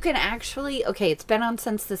times. You can actually, okay, it's been on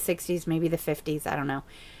since the 60s, maybe the 50s, I don't know.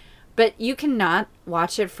 But you cannot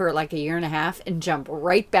watch it for like a year and a half and jump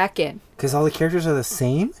right back in. Because all the characters are the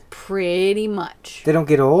same? Pretty much. They don't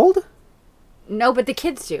get old? No, but the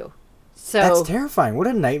kids do. So That's terrifying. What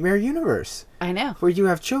a nightmare universe. I know. Where you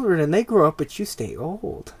have children and they grow up, but you stay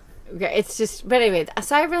old. Okay, it's just, but anyway,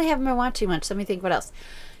 so I really haven't been watching much. Let me think what else.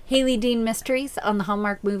 Haley Dean Mysteries on the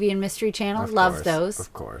Hallmark Movie and Mystery Channel. Love those.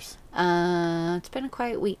 Of course. It's been a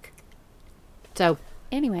quiet week. So,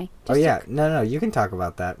 anyway. Oh, yeah. No, you can talk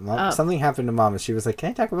about that. Mom, Something happened to Mom, and she was like,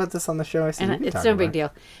 can I talk about this on the show? I said, And it's no big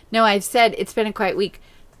deal. No, I've said it's been a quiet week.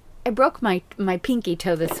 I broke my pinky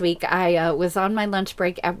toe this week. I was on my lunch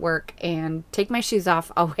break at work and take my shoes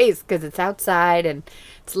off always because it's outside and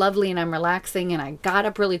it's lovely and I'm relaxing. And I got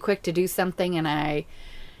up really quick to do something and I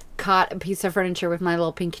caught a piece of furniture with my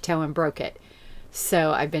little pinky toe and broke it.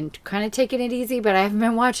 So I've been kind of taking it easy, but I haven't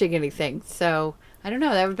been watching anything. So I don't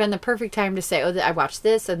know. That would have been the perfect time to say, oh, I watched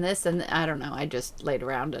this, and I don't know. I just laid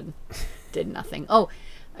around and did nothing. Oh,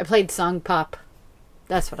 I played Song Pop.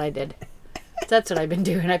 That's what I did. That's what I've been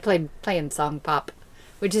doing. I playing Song Pop,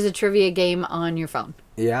 which is a trivia game on your phone.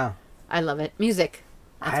 Yeah. I love it. Music.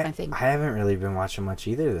 That's my thing. I haven't really been watching much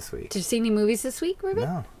either this week. Did you see any movies this week, Ruben?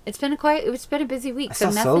 No. It's been a busy week. I so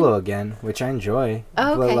saw nothing. Solo again, which I enjoy.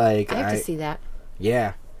 Oh, okay. But like, I have to see that.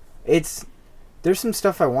 Yeah. There's some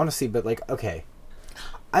stuff I want to see, but like, okay.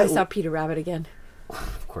 I saw Peter Rabbit again.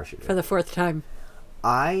 Of course you did. For the 4th time.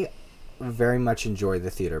 I very much enjoy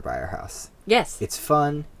the theater by our house. Yes. It's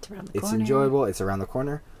fun. It's around the It's corner. enjoyable. It's around the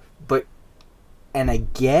corner. And I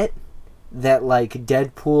get that like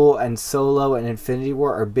Deadpool and Solo and Infinity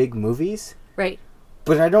War are big movies. Right.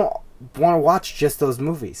 But I don't want to watch just those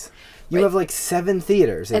movies. You have like 7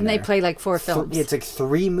 theaters in and they there. play like 4 films. It's like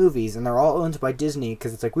 3 movies, and they're all owned by Disney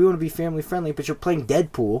because it's like, we want to be family friendly, but you're playing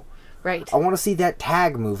Deadpool. Right. I want to see that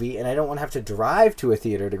Tag movie, and I don't want to have to drive to a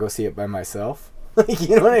theater to go see it by myself.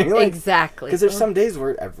 You know what I mean? Like, exactly. Because there's some days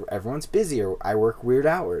where everyone's busy, or I work weird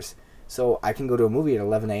hours. So I can go to a movie at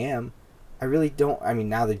 11 a.m. I really don't... I mean,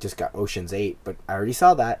 now they just got Ocean's 8, but I already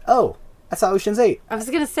saw that. Oh, I saw Ocean's 8. I was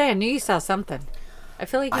going to say, I knew you saw something. I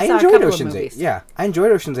feel like you I saw a enjoyed couple Ocean's of movies. 8. Yeah, I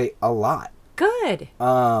enjoyed Ocean's 8 a lot. Good.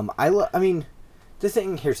 I mean,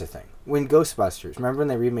 here's the thing. When Ghostbusters, remember when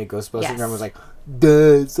they remade Ghostbusters? Yes. Everyone was like,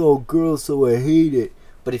 "Duh, it's all girls, so I hate it."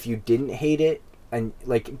 But if you didn't hate it,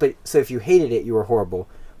 so if you hated it, you were horrible.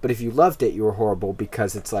 But if you loved it, you were horrible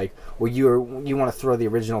because it's like, well, you want to throw the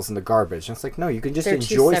originals in the garbage. And it's like, no, you can just They're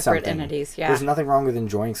enjoy two separate something. entities, yeah. There's nothing wrong with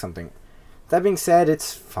enjoying something. That being said,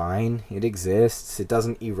 it's fine. It exists. It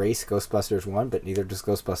doesn't erase Ghostbusters 1, but neither does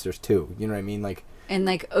Ghostbusters 2. You know what I mean? Like, And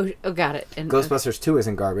like, oh got it. And Ghostbusters 2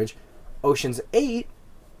 isn't garbage. Ocean's 8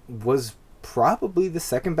 was probably the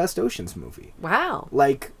second best Ocean's movie. Wow.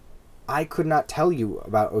 Like, I could not tell you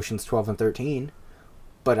about Ocean's 12 and 13,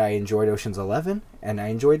 but I enjoyed Ocean's 11, and I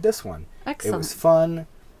enjoyed this one. Excellent. It was fun.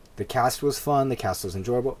 The cast was fun. The cast was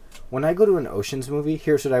enjoyable. When I go to an Ocean's movie,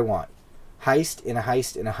 here's what I want. Heist in a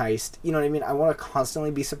heist in a heist. You know what I mean? I want to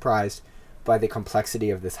constantly be surprised by the complexity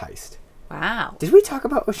of this heist. Wow. Did we talk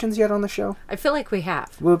about Ocean's yet on the show? I feel like we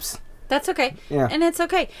have. Whoops. That's okay. Yeah. And it's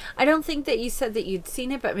okay. I don't think that you said that you'd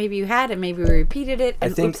seen it, but maybe you had, and maybe we repeated it.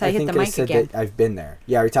 And oops, I hit the mic said again. that I've been there.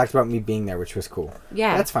 Yeah, we talked about me being there, which was cool.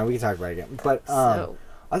 Yeah. That's fine. We can talk about it again. But So-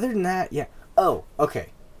 other than that, yeah. Oh, okay.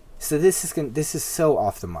 So this is so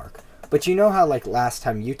off the mark. But you know how, like, last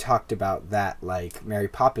time you talked about that, like, Mary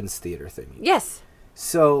Poppins theater thing? Yes.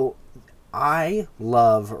 So I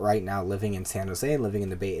love right now living in San Jose and living in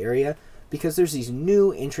the Bay Area because there's these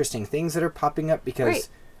new interesting things that are popping up because Right.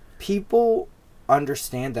 people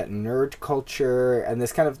understand that nerd culture and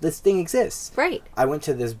this thing exists. Right. I went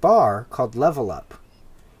to this bar called Level Up,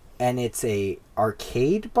 and it's a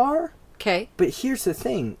arcade bar. Okay. But here's the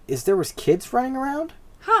thing: is there was kids running around.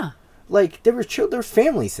 Huh. Like there was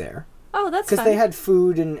families there Oh, that's because fun. they had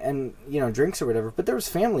food and drinks or whatever. But there was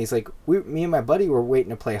families. Like me and my buddy were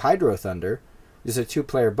waiting to play Hydro Thunder. There's a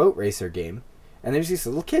 2-player boat racer game, and there's these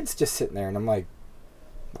little kids just sitting there, and I'm like,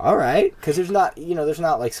 all right, because there's not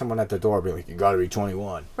like someone at the door be like, you got to be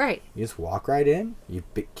 21. Right. You just walk right in. You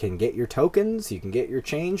can get your tokens. You can get your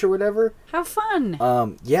change or whatever. How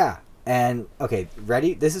fun. Yeah. And, okay,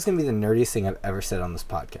 ready? This is going to be the nerdiest thing I've ever said on this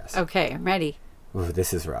podcast. Okay, I'm ready. Ooh,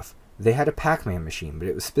 this is rough. They had a Pac-Man machine, but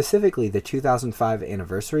it was specifically the 2005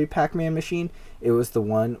 anniversary Pac-Man machine. It was the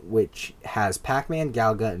one which has Pac-Man,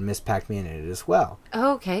 Galga, and Miss Pac-Man in it as well.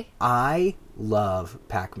 Oh, okay. I love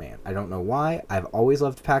Pac-Man. I don't know why. I've always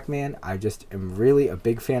loved Pac-Man. I just am really a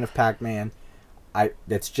big fan of Pac-Man.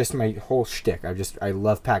 That's just my whole shtick. I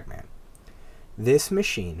love Pac-Man. This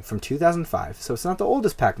machine from 2005, so it's not the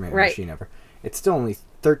oldest Pac-Man machine ever. It's still only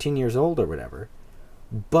 13 years old or whatever.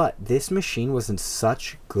 But this machine was in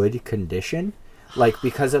such good condition, like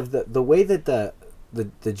because of the way that the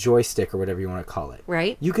joystick or whatever you want to call it.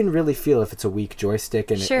 Right. You can really feel if it's a weak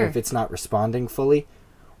joystick and Sure. if it's not responding fully.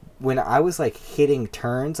 When I was like hitting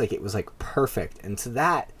turns, like it was like perfect. And so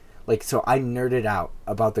I nerded out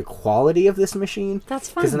about the quality of this machine. That's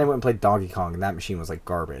fun. Because then I went and played Donkey Kong and that machine was like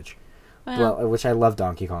garbage. Well, which I love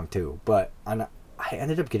Donkey Kong too, but I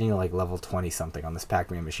ended up getting to like level 20 something on this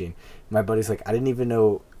Pac-Man machine. My buddy's like, I don't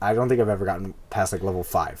think I've ever gotten past like level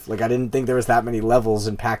 5. Like I didn't think there was that many levels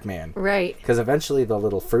in Pac-Man. Right. Because eventually the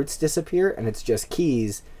little fruits disappear and it's just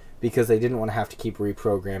keys because they didn't want to have to keep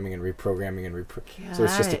reprogramming. So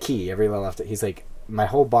it's just a key every level after. He's like, my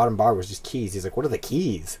whole bottom bar was just keys. He's like, what are the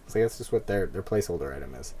keys? It's like, that's just what their placeholder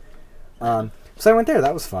item is. So I went there.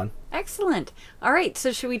 That was fun. Excellent. All right.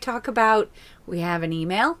 So should we talk about, we have an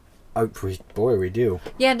email? Oh, we do.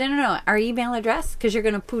 Yeah, no. Our email address, because you're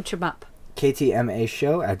going to pooch them up.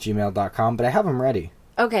 ktmashow@gmail.com, but I have them ready.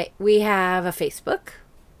 Okay. We have a Facebook.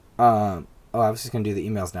 I was just going to do the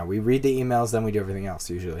emails now. We read the emails, then we do everything else,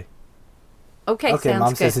 usually. Okay, Okay, sounds Mom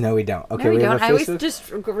good. says no, we don't. Okay, No, we we don't. have a I always Facebook? just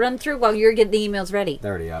run through while you're getting the emails ready.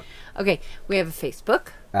 They're already up. Okay, we have a Facebook.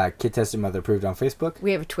 Kid Tested Mother Approved on Facebook.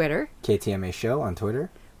 We have a Twitter. KTMA Show on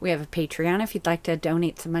Twitter. We have a Patreon if you'd like to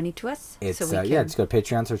donate some money to us. It's so we can... just go to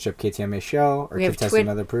Patreon, search up KTMA Show or We Kid have Tested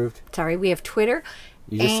Mother Approved. Sorry, we have Twitter.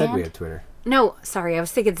 You just said we had Twitter. No, sorry, I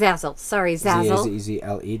was thinking Zazzle. Sorry, Zazzle.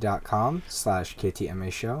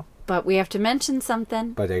 ZZZLE.com/KTMA Show. But we have to mention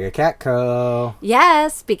something. Bodega Catco.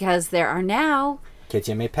 Yes, because there are now,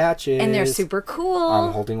 KTMA patches. and they're super cool.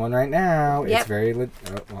 I'm holding one right now. Yep. It's very... no,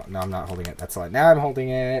 I'm not holding it. That's all. Now I'm holding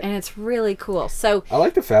it. And it's really cool. So, I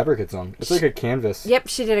like the fabric it's on. It's like a canvas. yep,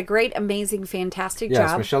 she did a great, amazing, fantastic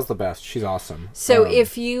Yes, job. Michelle's the best. She's awesome. So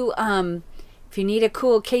if you If you need a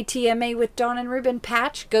cool KTMA with Dawn and Ruben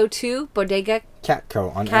patch, go to Bodega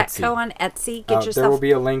Catco on Catco Etsy. on Etsy. Get yourself. There will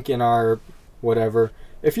be a link in our whatever.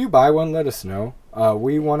 If you buy one, let us know.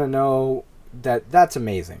 We want to know that's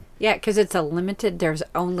amazing. Yeah, because it's a limited. There's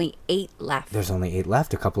only 8 left. There's only 8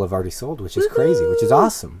 left. A couple have already sold, which is crazy, which is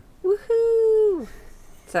awesome. Woohoo!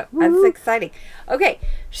 So that's exciting. Okay,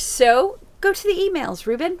 so go to the emails,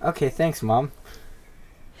 Ruben. Okay, thanks, Mom.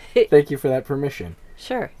 Thank you for that permission.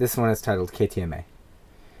 Sure. This one is titled KTMA.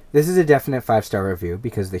 This is a definite 5-star review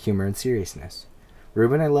because of the humor and seriousness.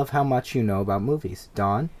 Ruben, I love how much you know about movies.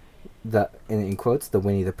 Dawn, in quotes, the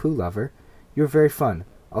Winnie the Pooh lover, you're very fun.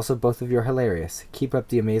 Also, both of you are hilarious. Keep up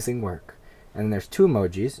the amazing work. And then there's 2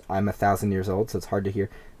 emojis. I'm 1,000 years old, so it's hard to hear.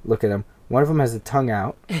 Look at them. One of them has a tongue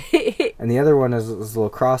out, and the other one is little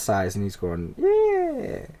cross eyes, and he's going,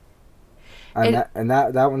 yeah. And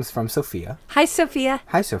that one's from Sophia. Hi, Sophia.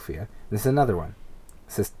 Hi, Sophia. This is another one.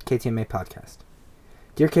 It says KTMA Podcast.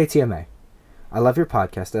 Dear KTMA, I love your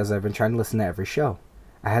podcast as I've been trying to listen to every show.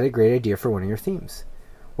 I had a great idea for one of your themes.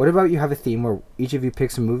 What about you have a theme where each of you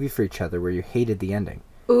picks a movie for each other where you hated the ending?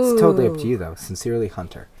 Ooh. It's totally up to you, though. Sincerely,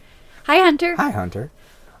 Hunter. Hi, Hunter. Hi, Hunter.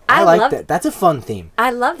 I like that. That's a fun theme.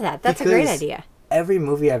 I love that. That's a great idea. Every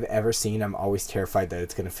movie I've ever seen, I'm always terrified that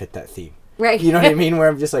it's going to fit that theme. Right. You know what I mean? Where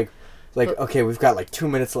I'm just like, okay, we've got like 2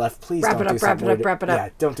 minutes left. Please don't do something weird. Wrap it up. Yeah,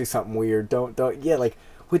 don't do something weird. Don't. Yeah, like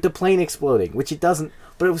with the plane exploding, which it doesn't.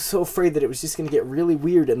 But I was so afraid that it was just going to get really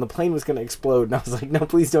weird and the plane was going to explode. And I was like, no,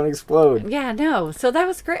 please don't explode. Yeah, no. So that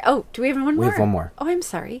was great. Oh, do we have one more? We have one more. Oh, I'm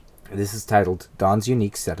sorry. This is titled Dawn's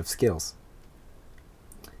Unique Set of Skills.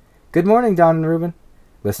 Good morning, Dawn and Ruben.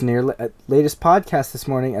 Listen to your latest podcast this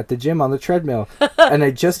morning at the gym on the treadmill, and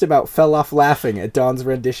I just about fell off laughing at Dawn's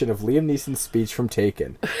rendition of Liam Neeson's speech from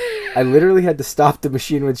Taken. I literally had to stop the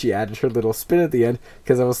machine when she added her little spin at the end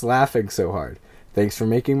because I was laughing so hard. Thanks for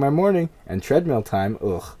making my morning and treadmill time,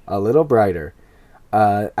 a little brighter.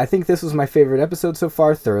 I think this was my favorite episode so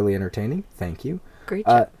far, thoroughly entertaining. Thank you. Great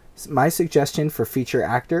job. My suggestion for feature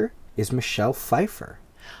actor is Michelle Pfeiffer.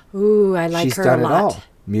 Ooh, I like her a lot. She's done it all.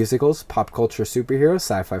 Musicals, pop culture, superheroes,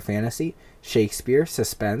 sci-fi, fantasy, Shakespeare,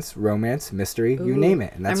 suspense, romance, mystery, you name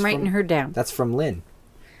it. And I'm writing her down. That's from Lynn.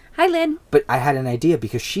 Hi, Lynn. But I had an idea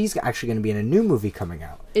because she's actually going to be in a new movie coming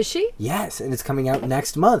out. Is she? Yes, and it's coming out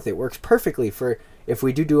next month. It works perfectly for if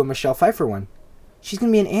we do a Michelle Pfeiffer one. She's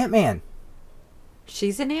going to be an Ant-Man.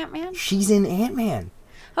 She's an Ant-Man? She's in Ant-Man.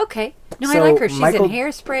 Okay. No, So I like her. She's Michael- in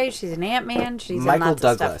Hairspray. She's an Ant-Man. She's in Michael lots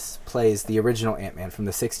of Douglas stuff. plays the original Ant-Man from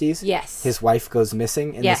the 60s. Yes. His wife goes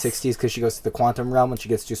missing in Yes. the 60s because she goes to the quantum realm and she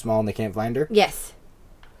gets too small and they can't find her. Yes.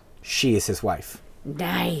 She is his wife.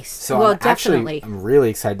 Nice. So well, I'm really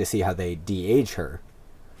excited to see how they de-age her.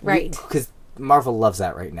 Right. Because Marvel loves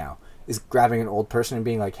that right now. Is grabbing an old person and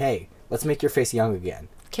being like, hey, let's make your face young again.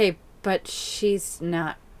 Okay, but she's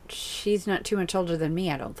not too much older than me,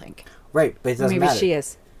 I don't think. Right, but it doesn't matter. Maybe she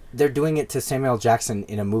is. They're doing it to Samuel Jackson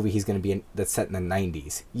in a movie he's going to be in that's set in the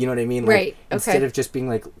 90s. You know what I mean? Like, right, okay. Instead of just being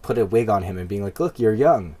like, put a wig on him and being like, look, you're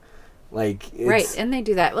young. Like, it's, right, and they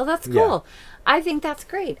do that. Well, that's cool. Yeah. I think that's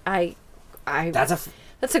great.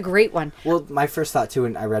 That's a great one. Well, my first thought too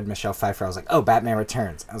when I read Michelle Pfeiffer, I was like, oh, Batman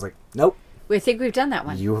Returns. I was like, nope. I think we've done that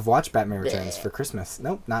one. You have watched Batman Returns for Christmas.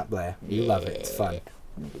 Nope, not bleh. You love it. It's fun.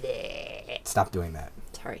 Stop doing that.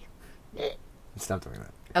 Sorry. Stop doing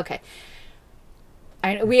that. Okay.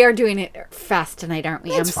 We are doing it fast tonight, aren't we?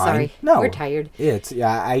 It's I'm fine. sorry. No. We're tired. Yeah,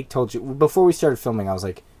 I told you before we started filming, I was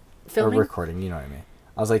like, Filming? or recording, you know what I mean.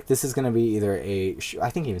 I was like, this is going to be either I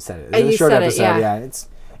think you even said it. You It's a short said it, episode. yeah.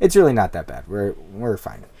 It's really not that bad. We're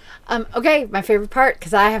fine. Okay, my favorite part,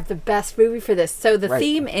 because I have the best movie for this. So the Right.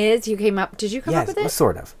 theme is, did you come up with it? Yes,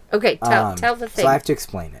 sort of. Okay, tell the thing. So I have to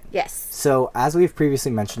explain it. Yes. So, as we've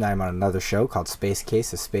previously mentioned, I'm on another show called Space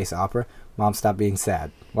Case, a space opera. Mom, stop being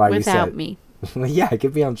sad. Why are you sad? Without me. Well, yeah, I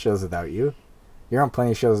could be on shows without you. You're on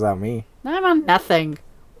plenty of shows without me. I'm on nothing.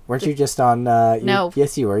 Weren't you just on... No.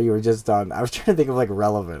 Yes, you were. You were just on... I was trying to think of, like,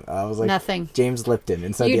 relevant. I was like... Nothing. James Lipton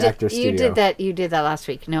inside the Actors Studio. You did that last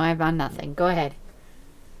week. No, I'm on nothing. Go ahead.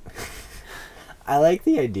 I like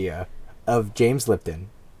the idea of James Lipton,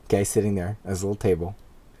 okay, sitting there at his little table.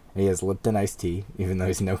 And he has Lipton iced tea, even though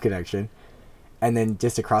he's no connection. And then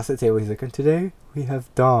just across the table, he's like, and today we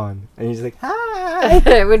have Dawn. And he's like, hi!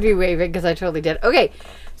 It would be waving because I totally did. Okay,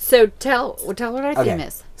 so tell what our theme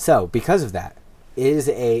is. So, because of that, it is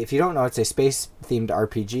if you don't know, it's a space-themed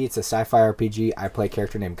RPG. It's a sci-fi RPG. I play a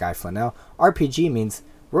character named Guy Flannel. RPG means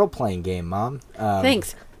role-playing game, Mom.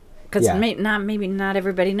 Thanks. Because yeah. maybe not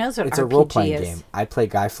everybody knows what it's RPG a role-playing is. game. I play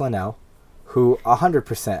Guy Flannel, who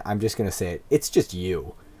 100%, I'm just going to say it, it's just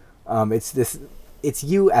you. It's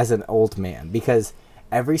you as an old man, because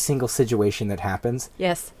every single situation that happens,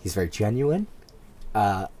 Yes. he's very genuine.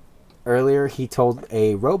 Earlier, he told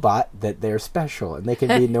a robot that they're special and they can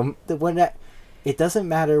be it doesn't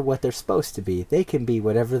matter what they're supposed to be. They can be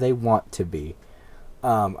whatever they want to be.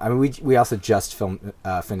 I mean, we also just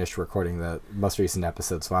finished recording the most recent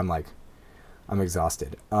episode, so I'm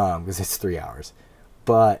exhausted because it's 3 hours.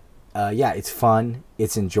 But yeah, it's fun.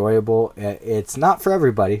 It's enjoyable. It's not for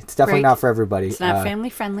everybody. It's definitely not for everybody. It's not family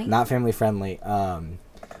friendly. Not family friendly.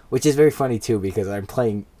 Which is very funny too, because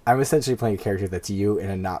I'm essentially playing a character that's you in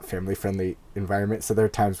a not family friendly environment. So there are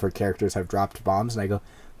times where characters have dropped bombs, and I go,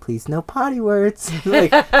 "Please, no potty words."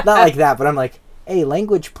 Like, not like that, but I'm like, "Hey,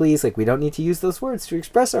 language, please. Like, we don't need to use those words to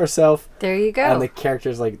express ourselves." There you go. And the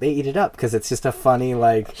characters, like, they eat it up because it's just a funny,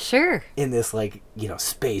 like, sure. in this, like,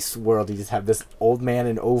 space world, you just have this old man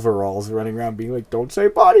in overalls running around being like, "Don't say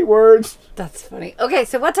potty words." That's funny. Okay,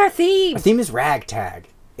 so what's our theme? Our theme is ragtag,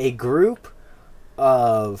 a group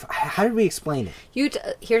of, how did we explain it?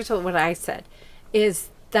 Here's what I said, is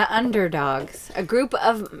the underdogs, a group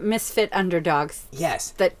of misfit underdogs.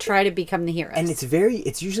 Yes. That try to become the heroes. And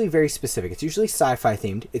it's usually very specific. It's usually sci-fi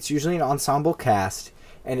themed. It's usually an ensemble cast,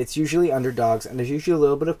 and it's usually underdogs, and there's usually a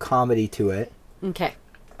little bit of comedy to it. Okay.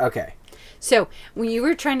 Okay. So, when you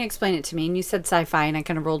were trying to explain it to me, and you said sci-fi, and I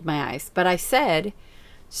kind of rolled my eyes, but I said,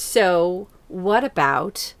 so what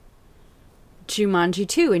about Jumanji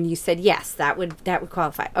 2? And you said, yes, that would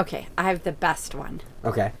qualify. Okay, I have the best one.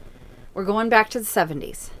 Okay. We're going back to the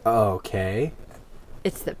 70s. Okay.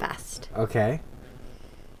 It's the best. Okay.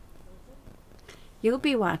 You'll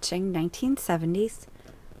be watching 1970s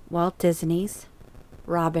Walt Disney's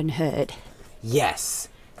Robin Hood. Yes.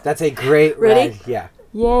 That's a great Ready? Yeah.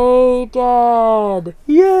 Yay, Dad!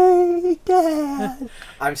 Yay, Dad!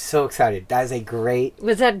 I'm so excited. That is a great...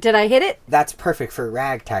 Did I hit it? That's perfect for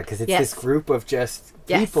ragtag, because it's this group of just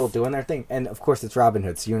people doing their thing. And, of course, it's Robin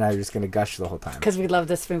Hood, so you and I are just going to gush the whole time. Because we love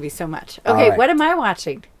this movie so much. Okay, right. What am I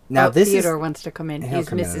watching? Now, Theodore wants to come in. He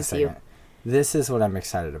misses you. This is what I'm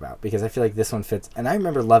excited about, because I feel like this one fits. And I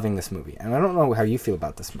remember loving this movie. And I don't know how you feel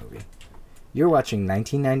about this movie. You're watching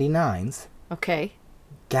 1999's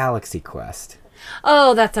Galaxy Quest.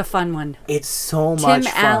 Oh, that's a fun one. It's so much fun.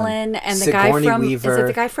 Tim Allen and the Sigourney guy from... Weaver. Is it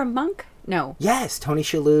the guy from Monk? No. Yes, Tony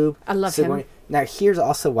Shalhoub. I love him. Now, here's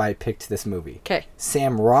also why I picked this movie. Okay.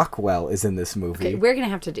 Sam Rockwell is in this movie. Okay, we're going to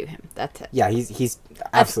have to do him. That's it. Yeah, he's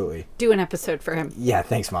absolutely. Do an episode for him. Yeah,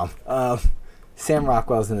 thanks, Mom. Sam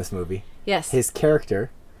Rockwell's in this movie. Yes. His character...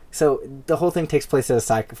 So, the whole thing takes place at a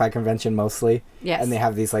sci-fi convention, mostly. Yes. And they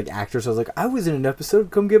have these, like, actors. I was like, I was in an episode.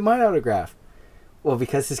 Come get my autograph. Well,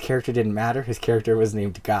 because his character didn't matter, his character was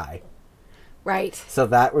named Guy. Right. So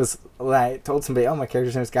that was when I told somebody, "Oh, my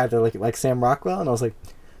character's name is Guy." They're like Sam Rockwell, and I was like,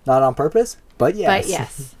 "Not on purpose, but yes." But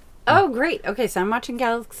yes. Oh, great. Okay, so I'm watching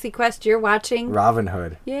Galaxy Quest. You're watching Robin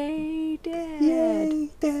Hood. Yay, Dad! Yay,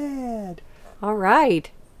 Dad! All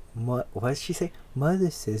right. What did she say?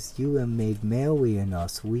 Mother says you have made Mary and our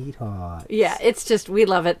sweetheart. Yeah, it's just we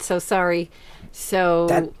love it. So sorry.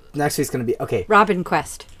 So next week's gonna be okay. Robin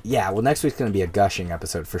Quest. Yeah, well, next week's gonna be a gushing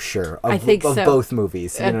episode for sure. I think of so. Both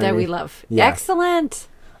movies That we love. Yeah. Excellent.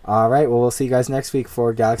 All right. Well, we'll see you guys next week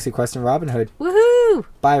for Galaxy Quest and Robin Hood. Woohoo!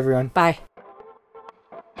 Bye, everyone. Bye.